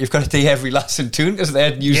me for it, you've got to do every last in tune because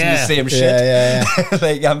they're using the same shit.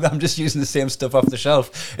 Like I'm just using the same stuff off the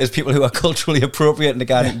shelf as people who are culturally appropriate and the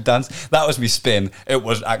guy who can dance. That was me spin. It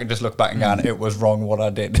was I can just look back and go, it was wrong what I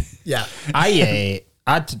did. Yeah, I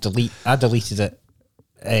deleted it.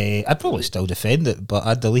 I'd probably still defend it, but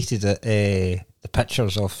I deleted it. The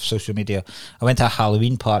pictures off social media. I went to a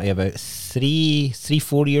Halloween party about 4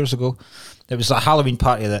 years ago. It was a Halloween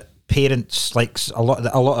party that parents, like a lot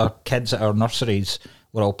of kids at our nurseries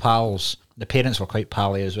were all pals. The parents were quite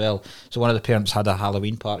pally as well. So one of the parents had a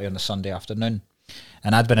Halloween party on a Sunday afternoon,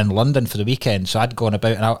 and I'd been in London for the weekend, so I'd gone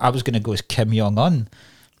about, and I was going to go as Kim Jong-un.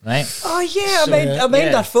 Right. Oh yeah, so, I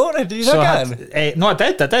made that photo. Did you so not no, I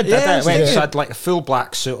did. Yeah, So I had like a full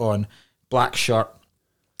black suit on, black shirt.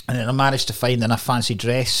 And then I managed to find in a fancy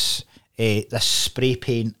dress this spray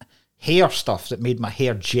paint hair stuff that made my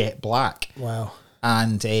hair jet black. Wow.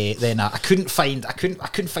 And then I couldn't find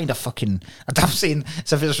a fucking. I'm saying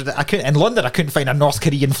I couldn't in London. I couldn't find a North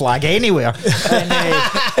Korean flag anywhere. And,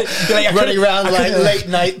 running around like late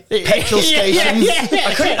night petrol stations.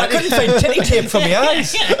 I couldn't find titty tape from my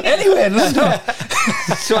eyes anywhere in London.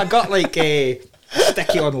 So I got like a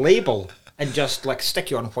sticky on label and just like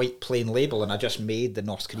sticky on white plain label, and I just made the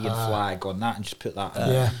North Korean flag on that and just put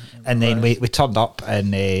that. And then we turned up,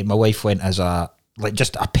 and my wife went as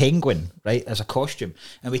just a penguin, right, as a costume.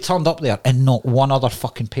 And we turned up there and not one other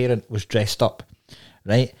fucking parent was dressed up,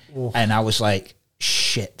 right? Oof. And I was like,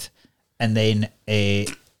 shit. And then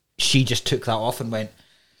she just took that off and went,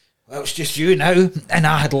 well, it's just you now. And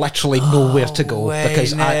I had literally nowhere to go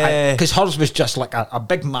because hers was just like a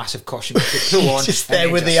big massive costume to pull on. Just there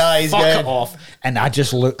with the eyes fuck going it off. And I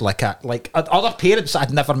just looked like other parents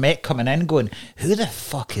I'd never met coming in going, who the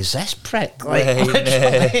fuck is this prick? Like,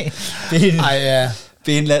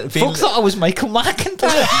 folks thought I was Michael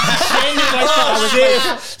McIntyre.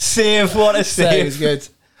 Save, what a save. It was good.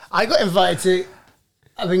 I got invited to,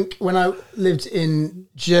 I think when I lived in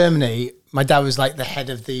Germany, my dad was like the head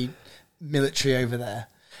of the military over there,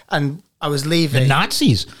 and I was leaving. The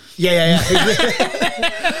Nazis. Yeah.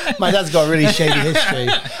 My dad's got a really shady history,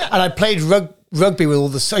 and I played rugby with all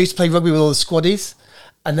the. I used to play rugby with all the squaddies,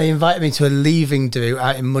 and they invited me to a leaving do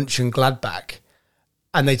out in Mönchengladbach,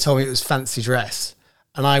 and they told me it was fancy dress,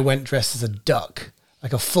 and I went dressed as a duck,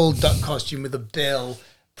 like a full duck costume with a bill.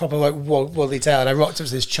 Proper like woolly tail, and I rocked up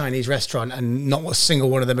to this Chinese restaurant, and not a single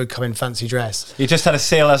one of them had come in fancy dress. You just had a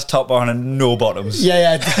sailor's top on and no bottoms.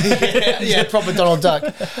 Yeah, proper Donald Duck.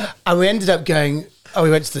 And we ended up going. We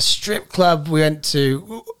went to the strip club. We went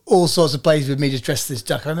to all sorts of places with me just dressed as this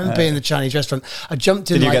duck. I remember being in the Chinese restaurant. I jumped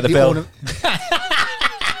in. Did you get the bill?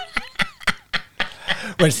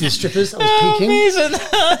 Went to the strippers. I was peeking.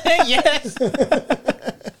 Yes.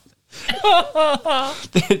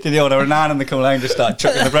 Did you order a naan and they come along and just start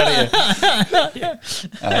chucking the bread at you?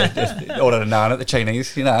 Just ordered a naan at the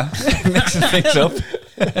Chinese, mixing things up.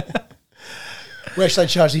 Where should I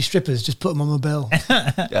charge these strippers? Just put them on my bill.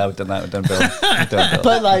 Yeah, we've done that. We've done bill.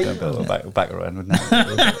 But like, we're back around. We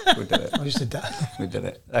did it. I just did that. We did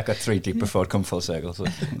it. I got 3 deep before it come full circle, so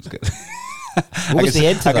it's good. What was the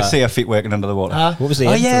end to that? I could see her feet working under the water. What was the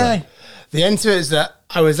end to that? The end to it is that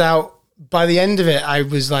I was out. By the end of it, I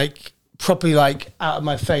was like properly like out of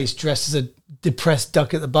my face, dressed as a depressed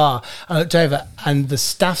duck at the bar. I looked over, and the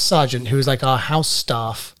staff sergeant, who was like our house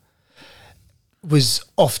staff, was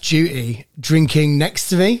off duty drinking next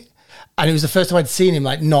to me, and it was the first time I'd seen him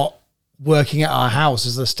like not working at our house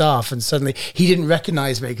as the staff, and suddenly he didn't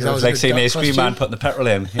recognise me because I was like seeing a screen man putting the petrol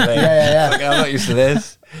in. Like, yeah. Like, I'm not used to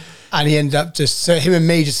this. And he ended up so him and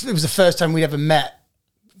me it was the first time we'd ever met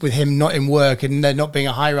with him not in work and there not being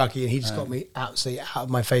a hierarchy, and he just got me absolutely out of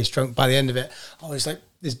my face drunk. By the end of it, I was like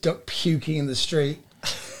this duck puking in the street.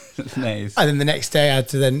 Nice. And then the next day I had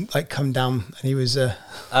to then like come down, and he was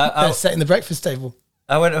setting the breakfast table.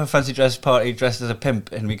 I went to a fancy dress party dressed as a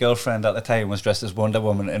pimp, and my girlfriend at the time was dressed as Wonder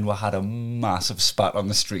Woman, and we had a massive spat on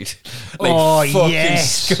the street.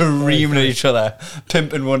 Screaming at each other.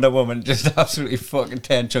 Pimp and Wonder Woman just absolutely fucking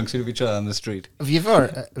tearing chunks out of each other on the street. Have you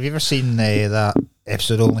ever seen that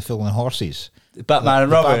episode Only Fooling Horses? Batman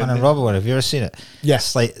and Robin. Batman and Robin. Have you ever seen it?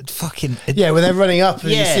 Yes. Like fucking. When they're running up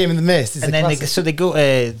and you see him in the mist. It's and then they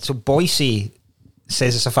go. So Boise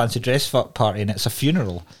says it's a fancy dress party and it's a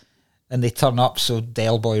funeral. And they turn up, so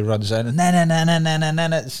Del Boy runs in, and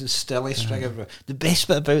na. It's a stilly string of. The best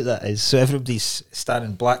bit about that is, so everybody's standing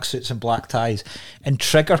in black suits and black ties, and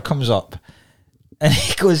Trigger comes up, and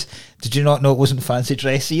he goes, "Did you not know it wasn't fancy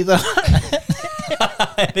dress either?"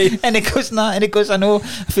 and he goes, "Nah," and he goes, "I know,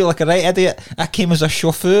 I feel like a right idiot. I came as a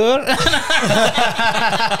chauffeur."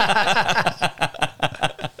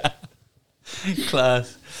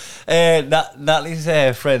 Class. Natalie's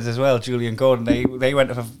friends as well, Julie and Gordon. They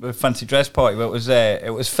went to a fancy dress party, but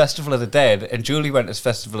it was Festival of the Dead, and Julie went as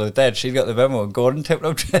Festival of the Dead. She got the memo, and Gordon tipped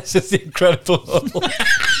up dressed as the Incredible Hulk.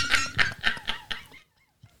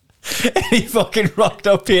 And he fucking rocked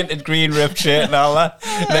up, painted green, ripped shirt and all that.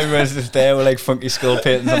 And everyone's just there with like funky skull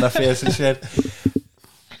paintings on their face and shit.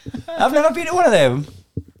 I've never been to one of them.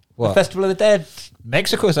 What? The Festival of the Dead,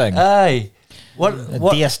 Mexico thing. Aye.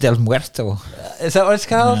 What Dias del Muerto. Is that what it's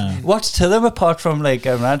called? Yeah. What's to them apart from like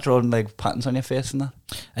drawing like patterns on your face and that?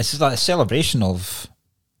 It's just like a celebration of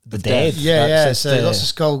the dead. Yeah. So lots of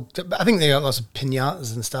skull. I think they got lots of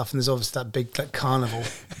pinatas and stuff, and there's obviously that big like carnival.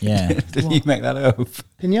 Yeah. Did you make that up?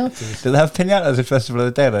 Pinatas? Do they have pinatas at Festival of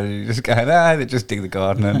the Dead, or do you just go, they just dig the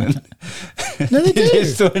garden and then No, they do.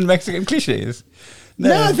 Just throwing Mexican cliches.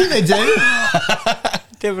 No, I think they do.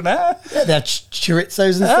 Different, huh? Yeah, they had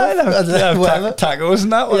chorizos and I stuff. know, I don't know, whatever. tacos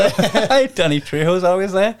and that. Hey, Danny Trejo's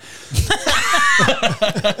always there.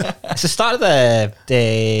 It's the start of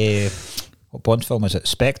the what Bond film is it?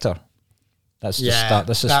 Spectre. That's the Yeah, start.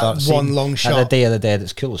 This is the that start. one scene long at shot. the Day of the Dead.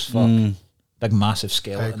 It's cool as fuck. Big massive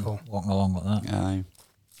skeleton cool. walking along like that. Aye.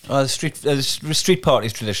 Oh, the street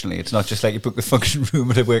parties traditionally, it's not just like you book the function room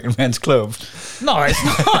at a working men's club. No, it's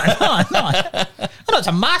not. No, it's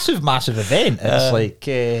a massive event. It's like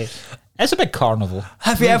it's a big carnival.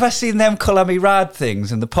 Have you ever seen them colour me rad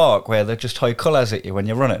things in the park where they just high colours at you when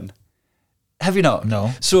you're running? Have you not?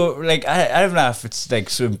 No. So, like, I don't know if it's like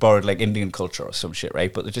some borrowed like Indian culture or some shit,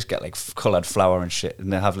 right? But they just get like coloured flour and shit,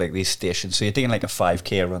 and they have like these stations. So you're doing like a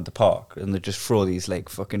 5K around the park, and they just throw these like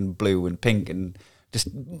fucking blue and pink and just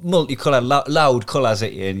multicoloured, loud colours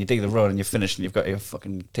at you, and you do the run and you finish, and you've got your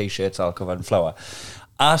fucking t-shirts all covered in flour.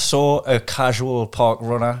 I saw a casual park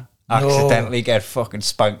runner accidentally get fucking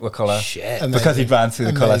spanked with colour. Shit. Because he ran through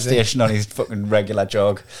the colour Amazing. station on his fucking regular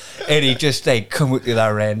jog, and he just like come up to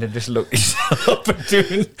that end and just looked himself up and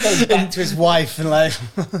doing. Goes back to his wife and like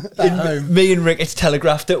at home. Me and Rick, it's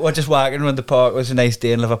telegraphed it. We're just walking around the park. It was a nice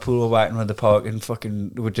day in Liverpool. We're walking around the park and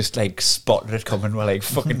fucking we just like spotted it coming. We're like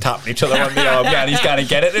fucking tapping each other on the arm. Yeah, and he's gonna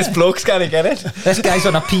get it. This bloke's gonna get it. This guy's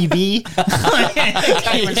on a PB.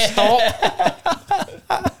 Can't even stop.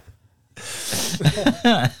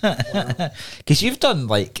 Because you've done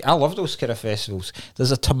like, I love those kind of festivals.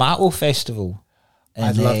 There's a tomato festival.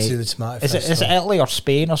 I'd love to do the tomato Is festival. it Italy or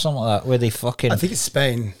Spain or something like that where they fucking I think it's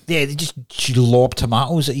Spain. they just lob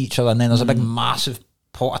tomatoes at each other, and then there's a big massive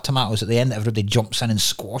pot of tomatoes at the end that everybody jumps in and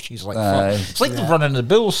squashes like Aye. fuck. It's like the running the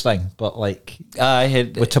bulls thing, but like I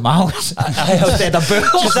had with tomatoes instead of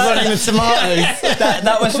bulls. Just running the tomatoes.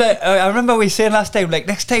 that was what, I remember we saying last time, like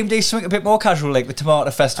next time do something a bit more casual, like the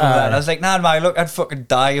tomato festival. And I was like, nah, man, look, I'd fucking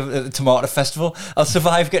die at the tomato festival. I'll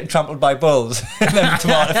survive getting trampled by bulls. And then the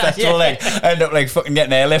tomato festival, like, I end up like fucking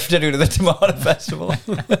getting airlifted to the tomato festival.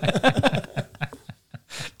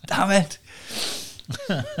 Damn it.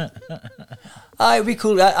 It'd be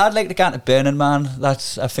cool. I'd like to go to Burning Man. I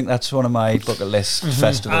think that's one of my bucket list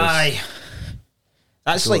festivals. Aye.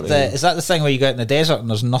 That's like Totally. is that the thing where you go out in the desert and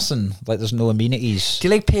there's nothing, like there's no amenities? Do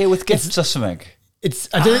you like pay with gifts or something? I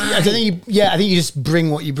don't think I think you just bring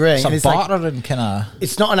what you bring. It's And a it's like, bartering kind of.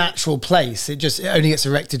 it's not an actual place. It only gets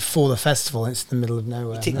erected for the festival. And it's in the middle of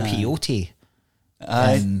nowhere. Take peyote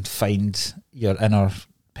Aye. and find your inner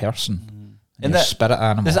person. And Your that- spirit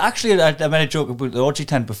animal. There's actually, I made a joke about the orgy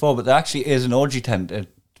tent before, but there actually is an orgy tent at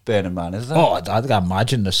Burning Man, is there? Oh, I can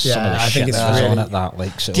imagine there's some of Yeah, the I shit think it's that goes on really- at that.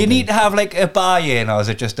 Like, so Do you need to have like a buy-in, or is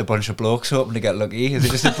it just a bunch of blokes hoping to get lucky? Is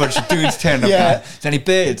it just a bunch of dudes turning up? Yeah. Is there any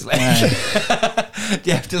birds? Like, do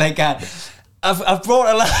you have to like, I've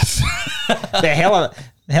brought a lass. the hell of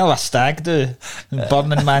a stag do?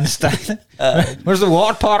 Burning Man stag. Where's the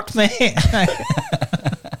water park, mate?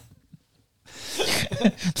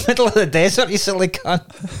 Middle of the desert, you silly cunt.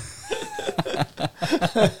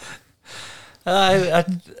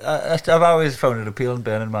 I've always found it appealing,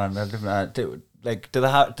 Burning Man. Do they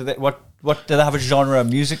have a genre of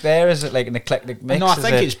music there? Is it like an eclectic mix? No, I Is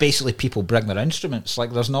think it- it's basically people bring their instruments.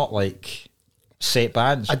 Like, there's not like set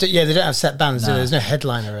bands. They don't have set bands. Nah. There's no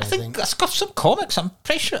headliner or I anything. think that's got some comics. I'm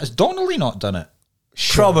pretty sure has Donnelly not done it.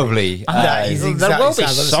 probably. That is There exactly will be sounds like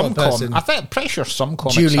the some sort of person. comics. I'm pretty sure some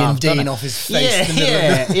comics Julian have done Dean it. off his face in the middle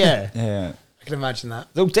Yeah, of yeah, yeah. Yeah. I can imagine that.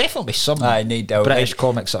 There'll definitely be some I need doubt. British Like-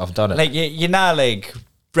 comics that have done it. Like you know, like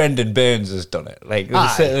Brendan Burns has done it. Like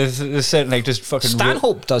Aye. there's certain like just fucking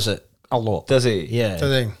Stanhope does it a lot. Does he? Yeah. Do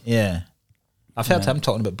they? Yeah. I've heard him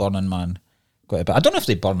talking about Burning Man quite a bit. I don't know if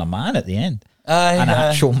they burn a man at the end. Aye, An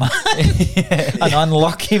actual man. An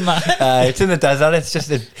unlucky man. It's in the desert. It's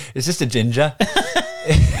just a ginger.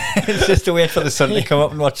 It's just to wait for the sun to come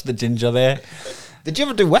up and watch the ginger there. Did you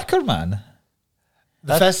ever do Wicker Man?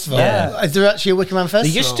 The festival. yeah. Is there actually a Wicker Man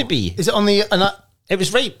festival? used to be. Is it on the? It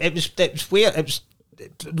was right. It was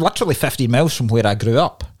literally 50 miles from where I grew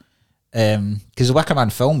up. Because the Wicker Man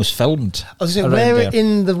film was filmed. I was saying, around where there.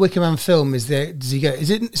 in the Wicker Man film is there? Does he go? Is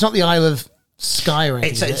it? It's not the Isle of Skye or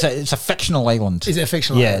anything. It's a fictional island. Is it a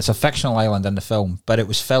fictional Yeah, island? it's a fictional island in the film, but it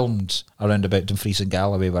was filmed around about Dumfries and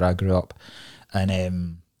Galloway where I grew up,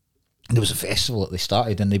 and there was a festival that they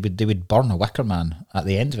started, and they would burn a Wicker Man at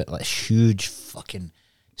the end of it, like this huge fucking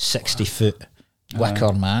 60-foot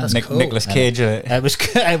Wicker Man. cool. Nicolas Cage in it. It was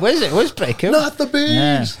pretty cool. Not the bees.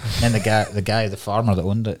 Yeah. And the farmer that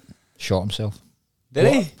owned it shot himself.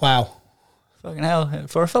 Did he? Wow. Fucking hell,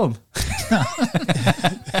 for a film.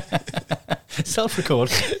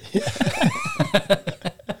 Self-record.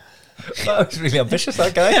 That was really ambitious,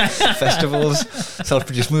 that guy. Festivals,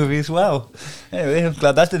 self-produced movies. Wow. Anyway, I'm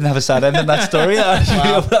glad that didn't have a sad ending, that story.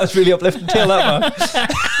 That was really uplifting tale, that man.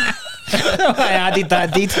 I added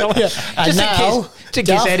that detail. And Just now, in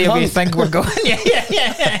case any of you Punk. think we're going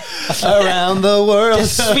Around the world.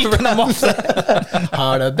 just sweeping them off the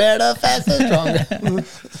Harder, better, faster, stronger.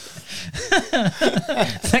 I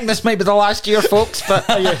think this might be the last year, folks, but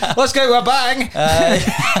let's go with a bang.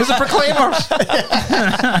 There's the Proclaimers.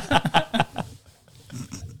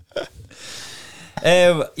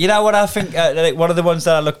 You know what I think? Like one of the ones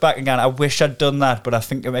that I look back again, I wish I'd done that, but I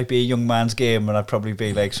think it might be a young man's game, and I'd probably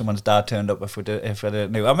be like someone's dad turned up if I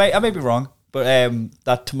didn't know. I may be wrong, but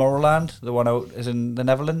that Tomorrowland, the one out is in the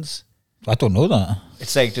Netherlands. I don't know that.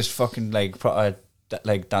 It's like just fucking like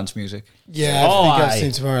like dance music. Yeah, I think I've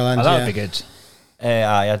seen Tomorrowland. Oh, that would be good.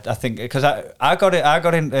 I think because I got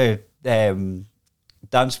into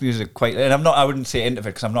dance music quite, and I wouldn't say into it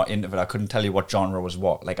because I'm not into it. I couldn't tell you what genre was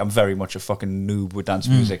what. Like I'm very much a fucking noob with dance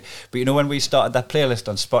music. But you know when we started that playlist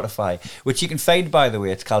on Spotify, which you can find by the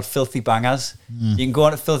way, it's called Filthy Bangers. You can go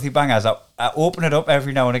on to Filthy Bangers. I open it up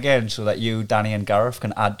every now and again so that you, Danny, and Gareth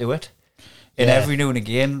can add to it. And every now and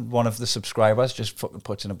again, one of the subscribers just fucking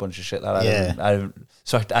puts in a bunch of shit that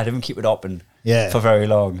I didn't keep it open for very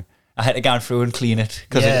long. I had to go through and clean it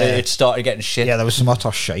because it started getting shit. Yeah, there was some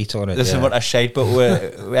utter shite on it. There's some utter shite, but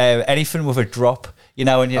anything with a drop, you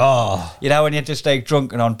know, when you're just like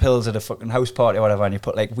drunk and on pills at a fucking house party or whatever, and you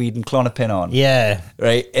put like weed and Klonopin on,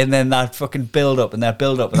 right, and then that fucking build up and that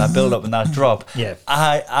build up and that build up and that drop. Yeah,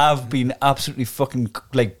 I've been absolutely fucking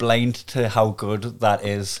like blind to how good that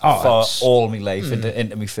is for all my life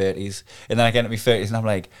into my 30s, and then I get into my 30s and I'm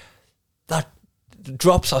like, that.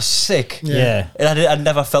 Drops are sick. Yeah. And I'd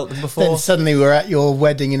never felt them before. Then suddenly we're at your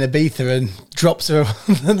wedding in Ibiza and drops are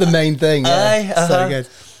the main thing. Yeah. So good.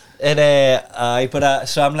 And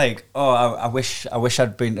so I'm like, I wish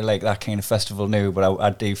I'd been to like that kind of festival now, but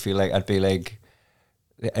I do feel like I'd be like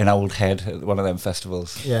an old head at one of them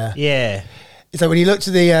festivals. Yeah. Yeah. So when you looked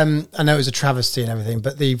at the, I know it was a travesty and everything,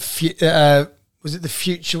 but was it the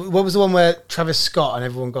future? What was the one where Travis Scott and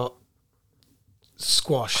everyone got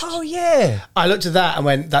squashed? Oh yeah, I looked at that and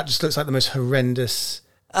went, that just looks like the most horrendous.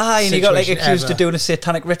 And he got like accused ever. of doing a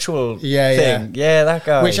satanic ritual thing. Yeah, that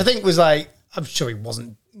guy. Which I think was like, I'm sure he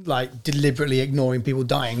wasn't like deliberately ignoring people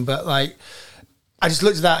dying, but like I just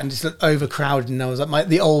looked at that and just looked overcrowded, and I was like,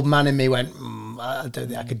 the old man in me went, I don't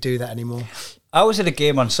think I could do that anymore. I was at a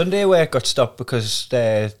game on Sunday where it got stopped because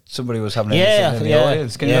somebody was having anything in the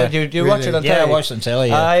audience. Can you watch it on telly? Yeah, I watched it on telly.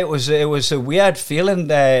 It was a weird feeling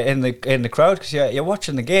in the crowd because you're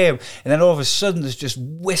watching the game and then all of a sudden there's just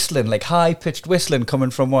whistling, like high pitched whistling coming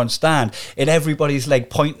from one stand, and everybody's like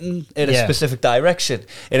pointing in a specific direction,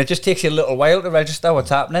 and it just takes you a little while to register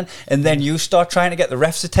what's happening, and then you start trying to get the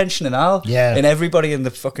ref's attention and all. And everybody in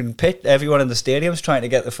the fucking pit, everyone in the stadium's trying to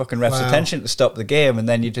get the fucking ref's attention to stop the game, and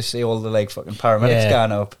then you just see all the like fucking paramedics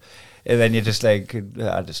going up, and then you just like,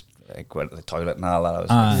 I just like went to the toilet and all that. I was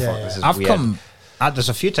like, fuck, this is weird. There's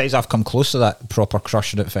a few times I've come close to that proper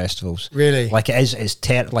crushing at festivals. Really? Like it's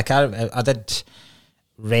like I did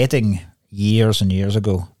Reading years and years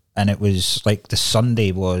ago, and it was like the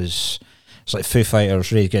Sunday was, it's like Foo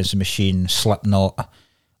Fighters, Rage Against the Machine, Slipknot,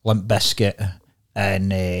 Limp Bizkit,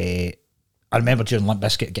 and I remember during Limp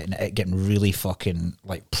Bizkit getting really fucking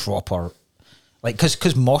like proper. Like,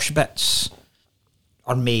 because mosh bits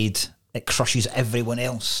are made, it crushes everyone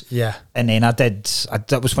else. Yeah. And then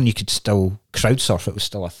that was when you could still crowd surf, it was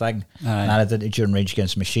still a thing. And I did it during Rage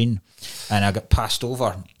Against the Machine, and I got passed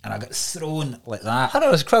over, and I got thrown like that. I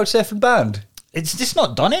know, it's a crowd surfing band. It's just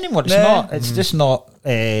not done anymore. It's just not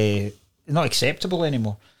acceptable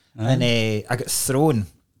anymore. And I got thrown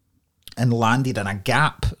and landed in a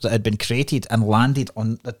gap that had been created and landed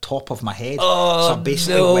on the top of my head. So I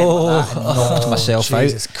basically went like that and knocked myself out.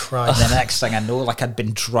 Jesus Christ. And the next thing I know, like I'd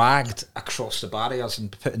been dragged across the barriers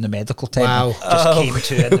and put in the medical tent. Wow. Just came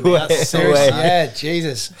to it. That's serious. Yeah,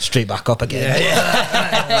 Jesus. Straight back up again.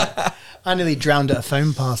 Yeah. I nearly drowned at a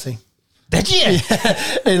phone party. Did you?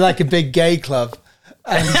 Yeah, in like a big gay club.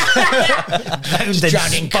 And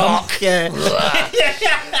drowning cock. Yeah.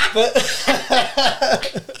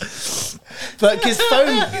 But because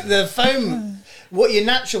the foam, what your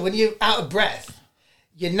natural, when you're out of breath,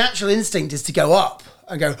 your natural instinct is to go up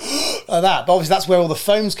and go like that. But obviously that's where all the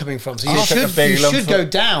foam's coming from. So you should go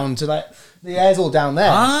down to like, the air's all down there.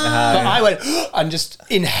 But I went and just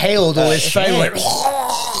inhaled all this foam.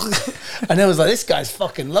 And I was like, this guy's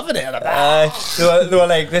fucking loving it. They were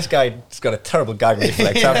like, this guy's got a terrible gag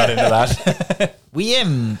reflex. I'm not into that. We,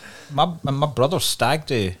 my brother's stag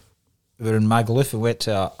do, we were in Magaluf and went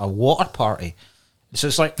to a water party, So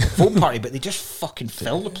it's like a foam party, but they just fucking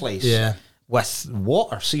fill the place with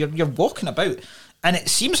water. So you're walking about, and it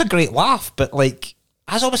seems a great laugh, but like,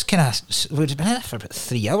 as I was kind of, we'd been in it for about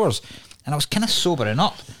 3 hours, and I was kind of sobering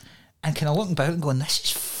up, and kind of looking about and going, this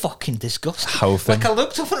is fucking disgusting. How thin? Like, I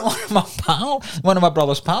looked over at one of my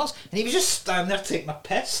brother's pals, and he was just standing there taking a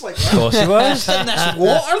piss, like, Of course he was. in this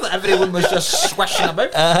water that everyone was just swishing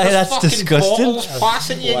about. There's that's fucking disgusting. bottles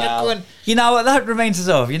passing you, and you're going, You know what that reminds us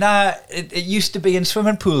of? You know, it used to be in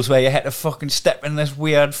swimming pools where you had to fucking step in this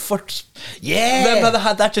weird foot. yeah. Remember they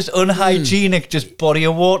had that just unhygienic, just body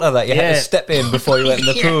of water that you had to step in before you went in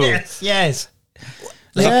the pool. Yes.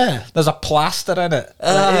 Yeah. There's a plaster in it.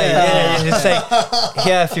 Yeah. You just say,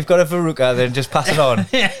 yeah, if you've got a verruca, then just pass it on.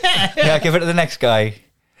 Yeah, give it to the next guy.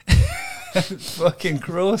 Fucking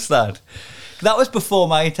gross, that. That was before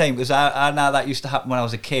my time, because I know that used to happen when I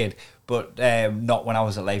was a kid, but not when I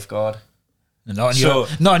was a lifeguard. Not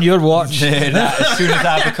on your watch. As soon as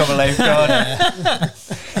I become a lifeguard.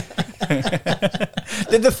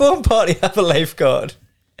 Did the foam party have a lifeguard?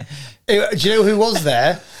 Do you know who was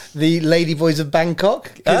there? The Ladyboys of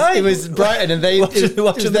Bangkok. 'Cause Aye. it was Brighton, and it was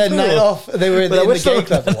watching their the night pool. off. They were in Well, the that gay was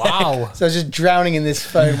club. Wow. So I was just drowning in this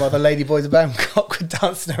foam while the Ladyboys of Bangkok were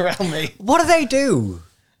dancing around me. What do they do?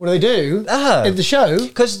 What do they do Ah. in the show?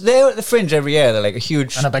 Because they're at the Fringe every year. They're like a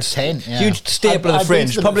huge, And a big tent. Yeah. huge staple I've of the been Fringe.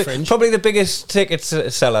 to the Probably, Fringe. probably the biggest ticket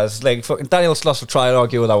sellers. Like fucking Daniel Sloss will try and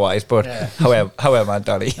argue otherwise, but however,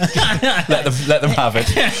 Danny, let them have it.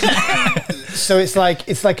 So it's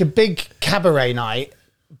like a big cabaret night,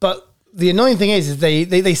 but the annoying thing is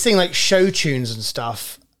they sing like show tunes and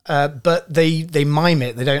stuff, but they mime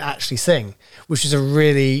it. They don't actually sing, which is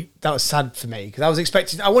that was sad for me,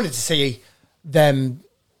 because I wanted to see them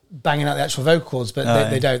banging out the actual vocals, but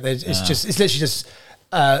they don't. It's literally just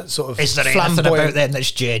sort of. Is there anything flamboyant. about them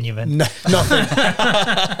that's genuine? No, nothing.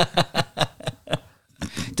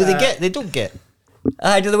 Do they get? They don't get.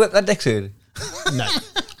 Do they whip that dick soon? No,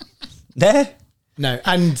 There. no,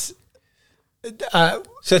 and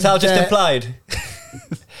So it's all just They're- implied.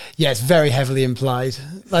 yeah, it's very heavily implied.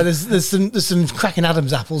 Like there's some cracking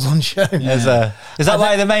Adam's apples on show. Is that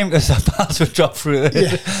why the main? Because that parts would drop through.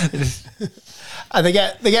 And they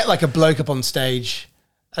get like a bloke up on stage,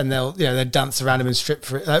 and they'll dance around him and strip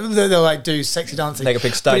for it. They'll like do sexy dancing, Like a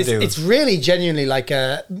big stag But do. It's really genuinely like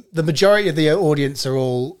the majority of the audience are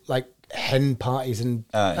all like hen parties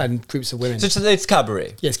and groups of women. So it's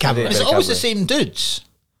cabaret. Yeah, it's cabaret. Is it always the same dudes?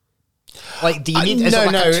 Like, do you need? Is no, it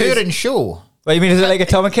like no, a touring it's- show? What you mean? Is it like a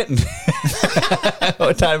Tom and Kitten?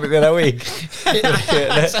 What time the other week?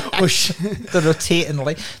 The rotating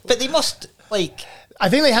like, but they must like I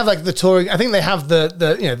think they have like the touring. I think they have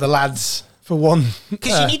the lads for one.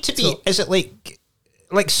 because you need to be. Is it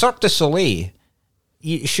like Cirque du Soleil?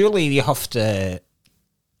 Surely you have to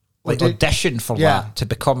like audition for Yeah. that to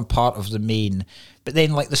become part of the main. But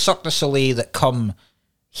then like the Cirque du Soleil that come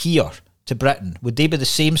here to Britain, would they be the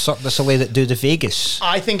same Cirque du Soleil that do the Vegas?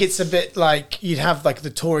 I think it's a bit like you'd have like the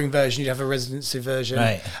touring version, you'd have a residency version.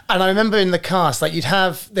 Right. And I remember in the cast, like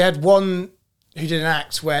they had one who did an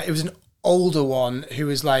act where it was an older one who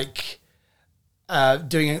was like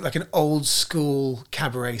doing like an old school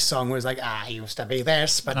cabaret song where it's like, I used to be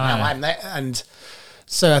this, but now I'm there. And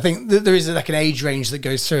so I think there is like an age range that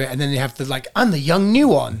goes through it. And then you have the like, I'm the young new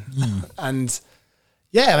one. And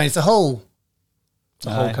yeah, I mean, it's a whole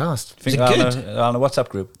cast. Think Is it they're good? on a WhatsApp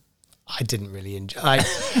group. I didn't really enjoy.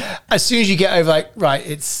 As soon as you get over, like, right,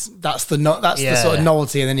 that's the sort of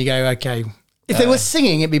novelty, and then you go, okay. If they were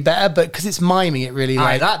singing, it'd be better, but because it's miming, it really Aye,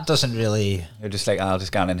 like that doesn't really. You're just like, I'll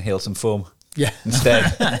just go and inhale some foam yeah. instead.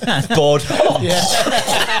 Bored.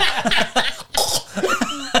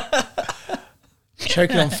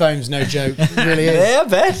 Choking on foam's no joke. It really is. Yeah, I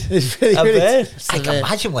bet. It's really, I really bet. I can severe.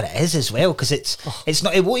 imagine what it is as well because it's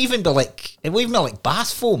not. It won't even be like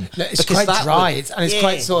bath foam. No, it's because quite that dry. would- It's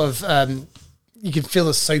quite sort of. You can feel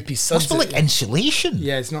the soapy suds. Must be like insulation.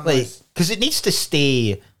 Yeah, it's not like nice. because it needs to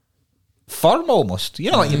stay firm almost.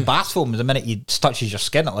 You know, like in bath foam, the minute it touches your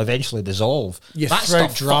skin, it'll eventually dissolve. Your that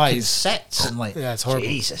throat stuff dries. fucking sits and like Yeah, it's horrible.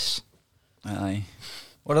 Jesus. Aye.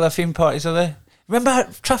 What other theme parties are there?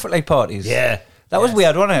 Remember traffic light parties? Yeah. That was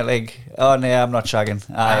weird, wasn't it? Like, oh no, I'm not shagging.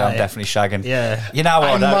 I'm Aye. definitely shagging. Yeah. You know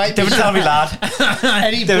what? might be Don't tell me, lad.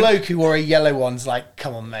 Any bloke who wore a yellow one's like,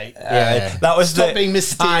 come on, mate. That was Stop the. being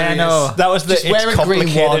mysterious. I know. That was the Just it's wear a green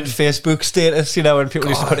complicated one. Facebook status, you know, when people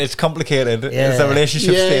used to put it's complicated. Yeah. It's a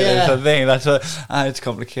relationship Yeah, status yeah. and thing. That's what it's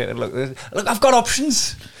complicated. Look, I've got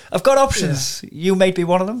options. You might be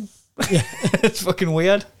one of them. It's fucking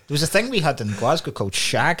weird. There was a thing we had in Glasgow called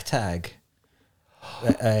Shag Tag.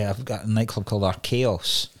 I've got a nightclub called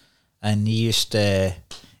Archaeos, and we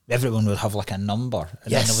everyone would have like a number,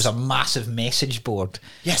 and then there was a massive message board.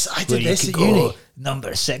 Yes, I where did you this could at uni. go,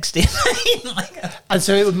 number 69. Like, And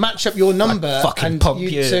so it would match up your number, fucking and pump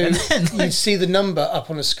you. so And then, you'd see the number up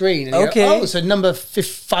on a screen. And you Okay. go, oh, so number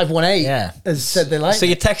 518 Yeah. has said they like So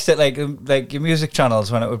you it. text it like your music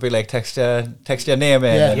channels when it would be like text your name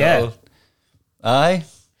in. Yeah. and Yeah. it'll- Aye.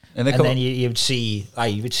 And and then you would see,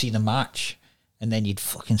 you would see the match, and then you'd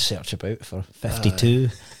fucking search about for 52.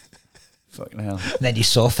 fucking hell. And then you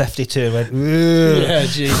saw 52 and went, ooh, Yeah,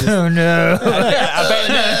 Jesus. oh no.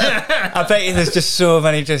 I bet you there's just so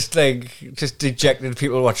many just dejected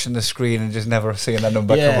people watching the screen and just never seeing a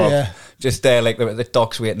number Yeah. come up. Yeah. Just there like the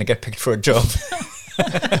docs waiting to get picked for a job.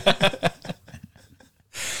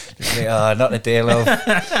 Just like, oh, not today, love.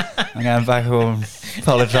 I'm going back home.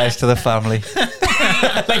 Apologise to the family.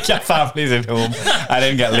 Like your family's at home. I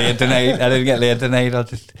didn't get laid tonight.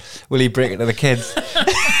 Will he break it to the kids?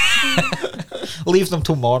 Leave them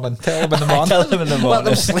till morning. Tell them in the morning. Tell them in the morning.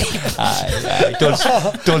 Let them sleep. Aye.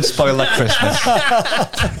 Don't spoil that Christmas.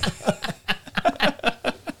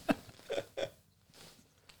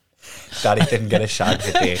 Daddy didn't get a shag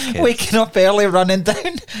today, kids. Waking up early, running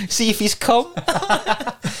down, see if he's come.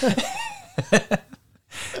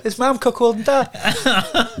 Is mum cuckolding dad?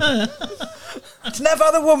 It's never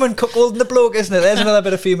the woman cuckolding the bloke, isn't it? There's another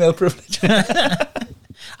bit of female privilege.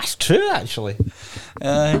 That's true, actually.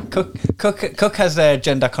 Cook has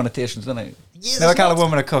gender connotations, doesn't it? Yeah, Never there's call a not-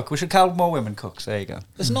 woman a cook. We should call more women cooks. There you go.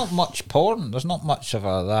 There's not much porn. There's not much of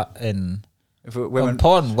that in If women,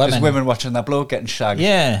 porn. there's Women. women watching that bloke getting shagged.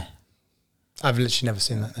 Yeah. I've literally never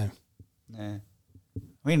seen that, no. Yeah.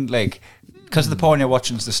 I mean, like, because the porn you're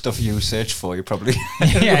watching is the stuff you search for. You probably,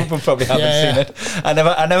 Yeah. you probably haven't Yeah, seen it. I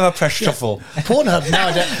never press shuffle. Pornhub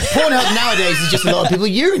nowadays is just a lot of people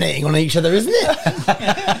urinating on each other, isn't it?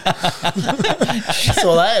 That's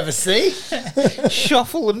all I ever see.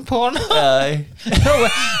 Shuffle and porn. Aye. Oh,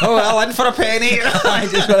 well, in for a penny.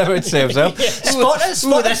 Just whatever it saves up.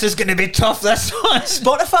 Ooh, this is going to be tough, this one.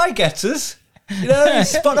 Spotify gets us. You know,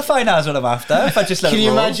 Spotify knows what I'm after. If I just let Can it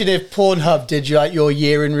you roll. imagine if Pornhub did your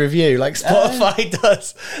year in review like Spotify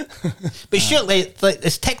does? But surely, like,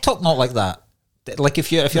 is TikTok not like that? Like, if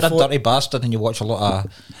you're a dirty bastard and you watch a lot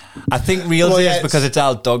of... I think Reels Well, yeah, is because it's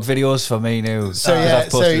all dog videos for me now. So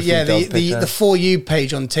the For You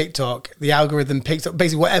page on TikTok, the algorithm picks up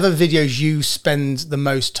basically whatever videos you spend the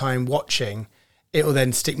most time watching, it will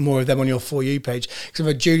then stick more of them on your For You page. Because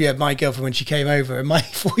with Julia, my girlfriend, when she came over, and my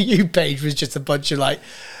For You page was just a bunch of like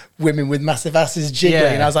women with massissive asses jiggling,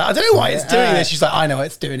 Yeah. and I was like, I don't know why it's doing this. She's like, I know why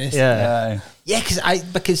it's doing this. Yeah, because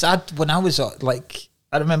when I was like,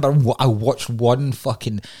 I remember I watched one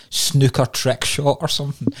fucking snooker trick shot or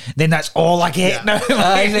something. Then that's all I get now. you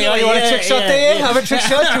want a trick shot there? Have a trick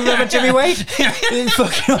shot? Do you remember Jimmy White? You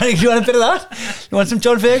want a bit of that? You want some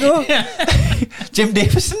John Virgo? Jim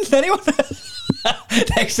Davison? Anyone?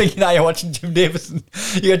 Next thing you know, you're watching Jim Davison.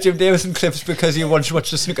 You got Jim Davison clips because you once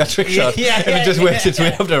watched a snooker trick shot, and it just works its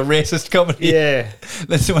way up to a racist comedy. Yeah.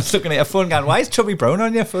 Then someone's looking at your phone going, "Why is Chubby Brown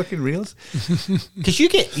on your fucking reels?" Because you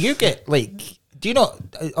get like, do you know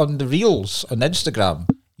on the reels on Instagram,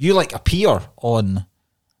 you like appear on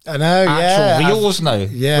I know, actual reels now,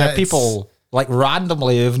 yeah, where it's- people like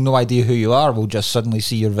randomly who have no idea who you are will just suddenly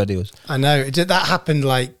see your videos. I know. That happened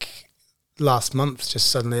like last month, just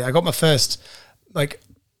suddenly. I got my first like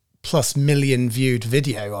plus million viewed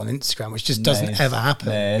video on Instagram, which just doesn't ever happen.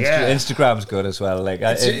 Instagram's good as well. Like,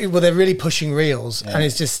 Well, they're really pushing reels, and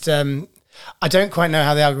it's just I don't quite know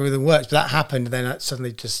how the algorithm works, but that happened. And then it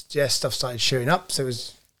suddenly just stuff started shooting up. So it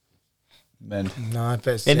was man. no, I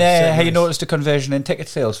bet. Have you noticed a conversion in ticket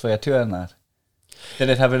sales for your tour and that? Did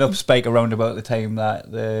it have an up spike around about the time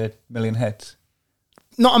that the million hits?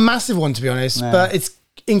 Not a massive one, to be honest, No. but it's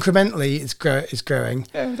incrementally it's growing.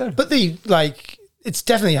 Yeah, But it's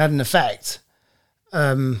definitely had an effect.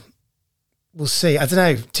 We'll see. I don't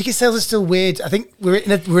know. Ticket sales are still weird. I think we're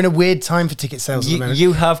in a weird time for ticket sales at the moment.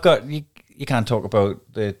 you have got you can't talk about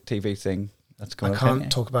the TV thing that's I coming.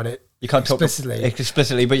 can't talk about it. You can't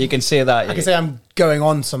explicitly, but you can say that. I can say I'm going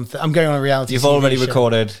on something. I'm going on a reality. You've TV already show.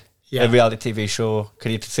 recorded Yeah. a reality TV show.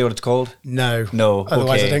 Can you say what it's called? No. No,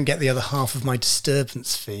 Otherwise, okay. I don't get the other half of my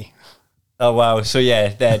disturbance fee. Oh wow! So yeah,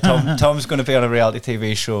 Tom's going to be on a reality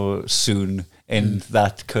TV show soon, and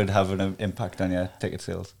that could have an impact on your ticket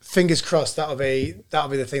sales. Fingers crossed. That'll be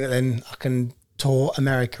the thing that then I can tour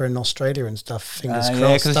America and Australia and stuff. Fingers crossed.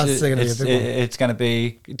 Yeah, 'cause That's going to be a big one. it's going to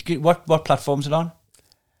be what platform's it on?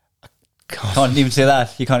 God. Can't even say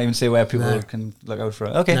that. You can't even say where people No. can look out for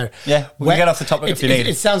it. Okay, No. yeah, we can get off the topic if you need.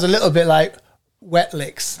 It sounds a little bit like wet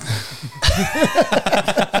licks.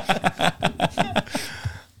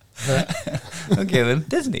 Okay then.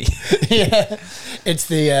 isn't he? Yeah, it's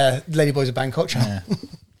the Ladyboys of Bangkok channel. Yeah.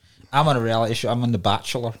 I'm on a reality show. I'm on The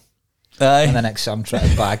Bachelor. Aye. And the next, I'm trying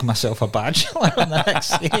to bag myself a bachelor on the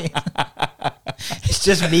next scene. It's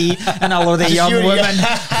just me and a load of young you, women.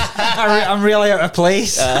 I'm really out of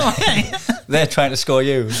place. They're trying to score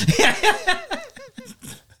you.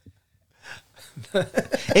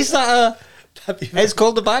 Is that it's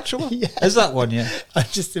called The Bachelor? Yeah. Is that one, yeah?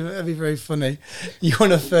 That'd be very funny. You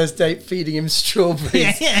on a first date feeding him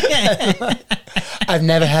strawberries. I've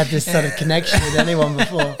never had this sort of connection with anyone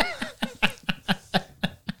before.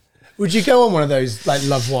 Would you go on one of those like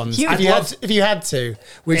love ones? If you had to,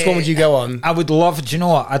 which one would you go on? I would love, do you know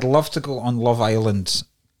what? I'd love to go on Love Island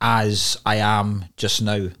as I am just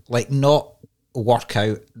now. Like, not work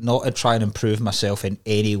out, not to try and improve myself in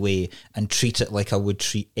any way, and treat it like I would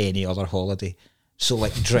treat any other holiday. So,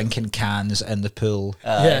 like, drinking cans in the pool.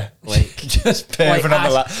 Yeah. Like, Just perving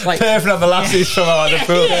Like, on the lassies from out of the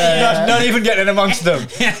pool. Not even getting amongst them.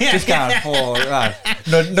 Just going, right.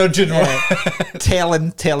 Nudging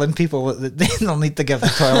telling people that they'll need to give the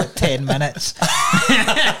toilet 10 minutes.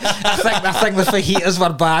 I think the fajitas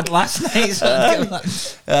were bad last night. So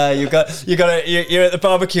you're at the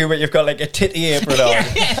barbecue, but you've got like a titty apron on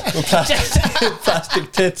with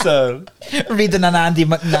plastic tits on. reading an Andy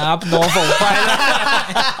McNabb novel.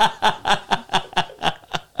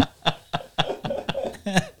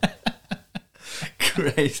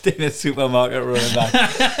 Christ, in a supermarket running back.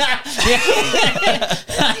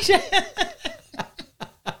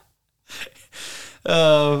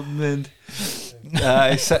 Oh man.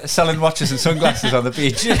 Selling watches and sunglasses on the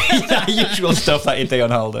beach. Usual stuff that you do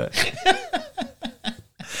on holiday.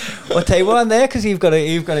 Well, tell you what, there, because you've got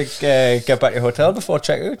to get back to your hotel before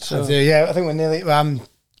checkout. So. Yeah, I think we're nearly.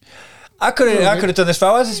 I could have done this for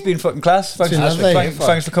hours. It's been fucking class.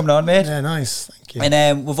 Thanks for coming on, mate. Yeah, nice. Thank you.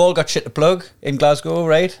 And we've all got shit to plug in Glasgow,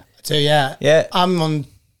 right? So yeah, I'm on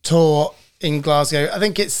tour in Glasgow. I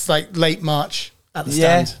think it's like late March at the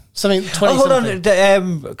stand. Yeah. Something 20 hold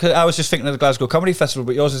on. Cause I was just thinking of the Glasgow Comedy Festival,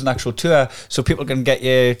 but yours is an actual tour, so people can get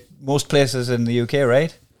you most places in the UK,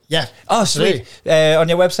 right? Yeah. Oh, sweet. On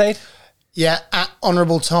your website? Yeah, at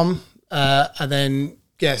Honourable Tom. And then,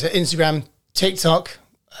 so Instagram, TikTok,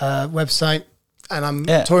 website, and I'm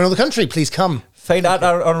touring all the country. Please come. Find out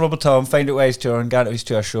our Honourable Tom, find out where he's touring, go to his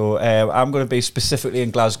tour show. I'm going to be specifically in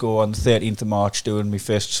Glasgow on the 13th of March doing my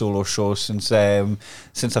first solo show since I've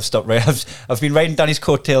stopped writing. I've been writing Danny's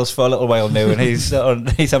coattails for a little while now, and he's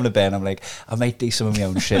having a band. I'm like, I might do some of my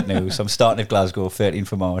own shit now. So I'm starting at Glasgow,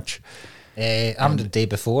 13th of March. I'm the day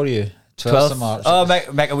before you, 12th of March. Oh,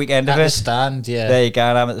 make a weekend of it. At the stand, yeah. There you go,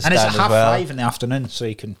 I'm at the stand as well. And it's at 5:30 in the afternoon, so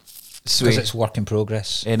you can... Sweet. Because it's work in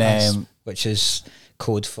progress. Which is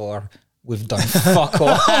code for... We've done fuck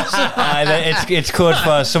all. It's code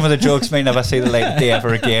for some of the jokes may never see the light of day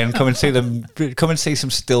ever again. Come and see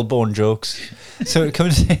some stillborn jokes. So come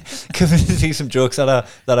and see some jokes that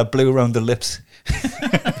are blue around the lips.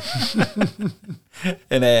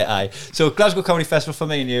 So Glasgow Comedy Festival for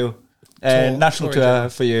me and you, national tour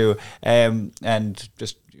for you, and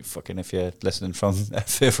just fucking, if you're listening from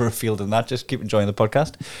further afield than that, just keep enjoying the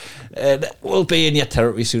podcast. We'll be in your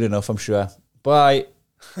territory soon enough, I'm sure. Bye.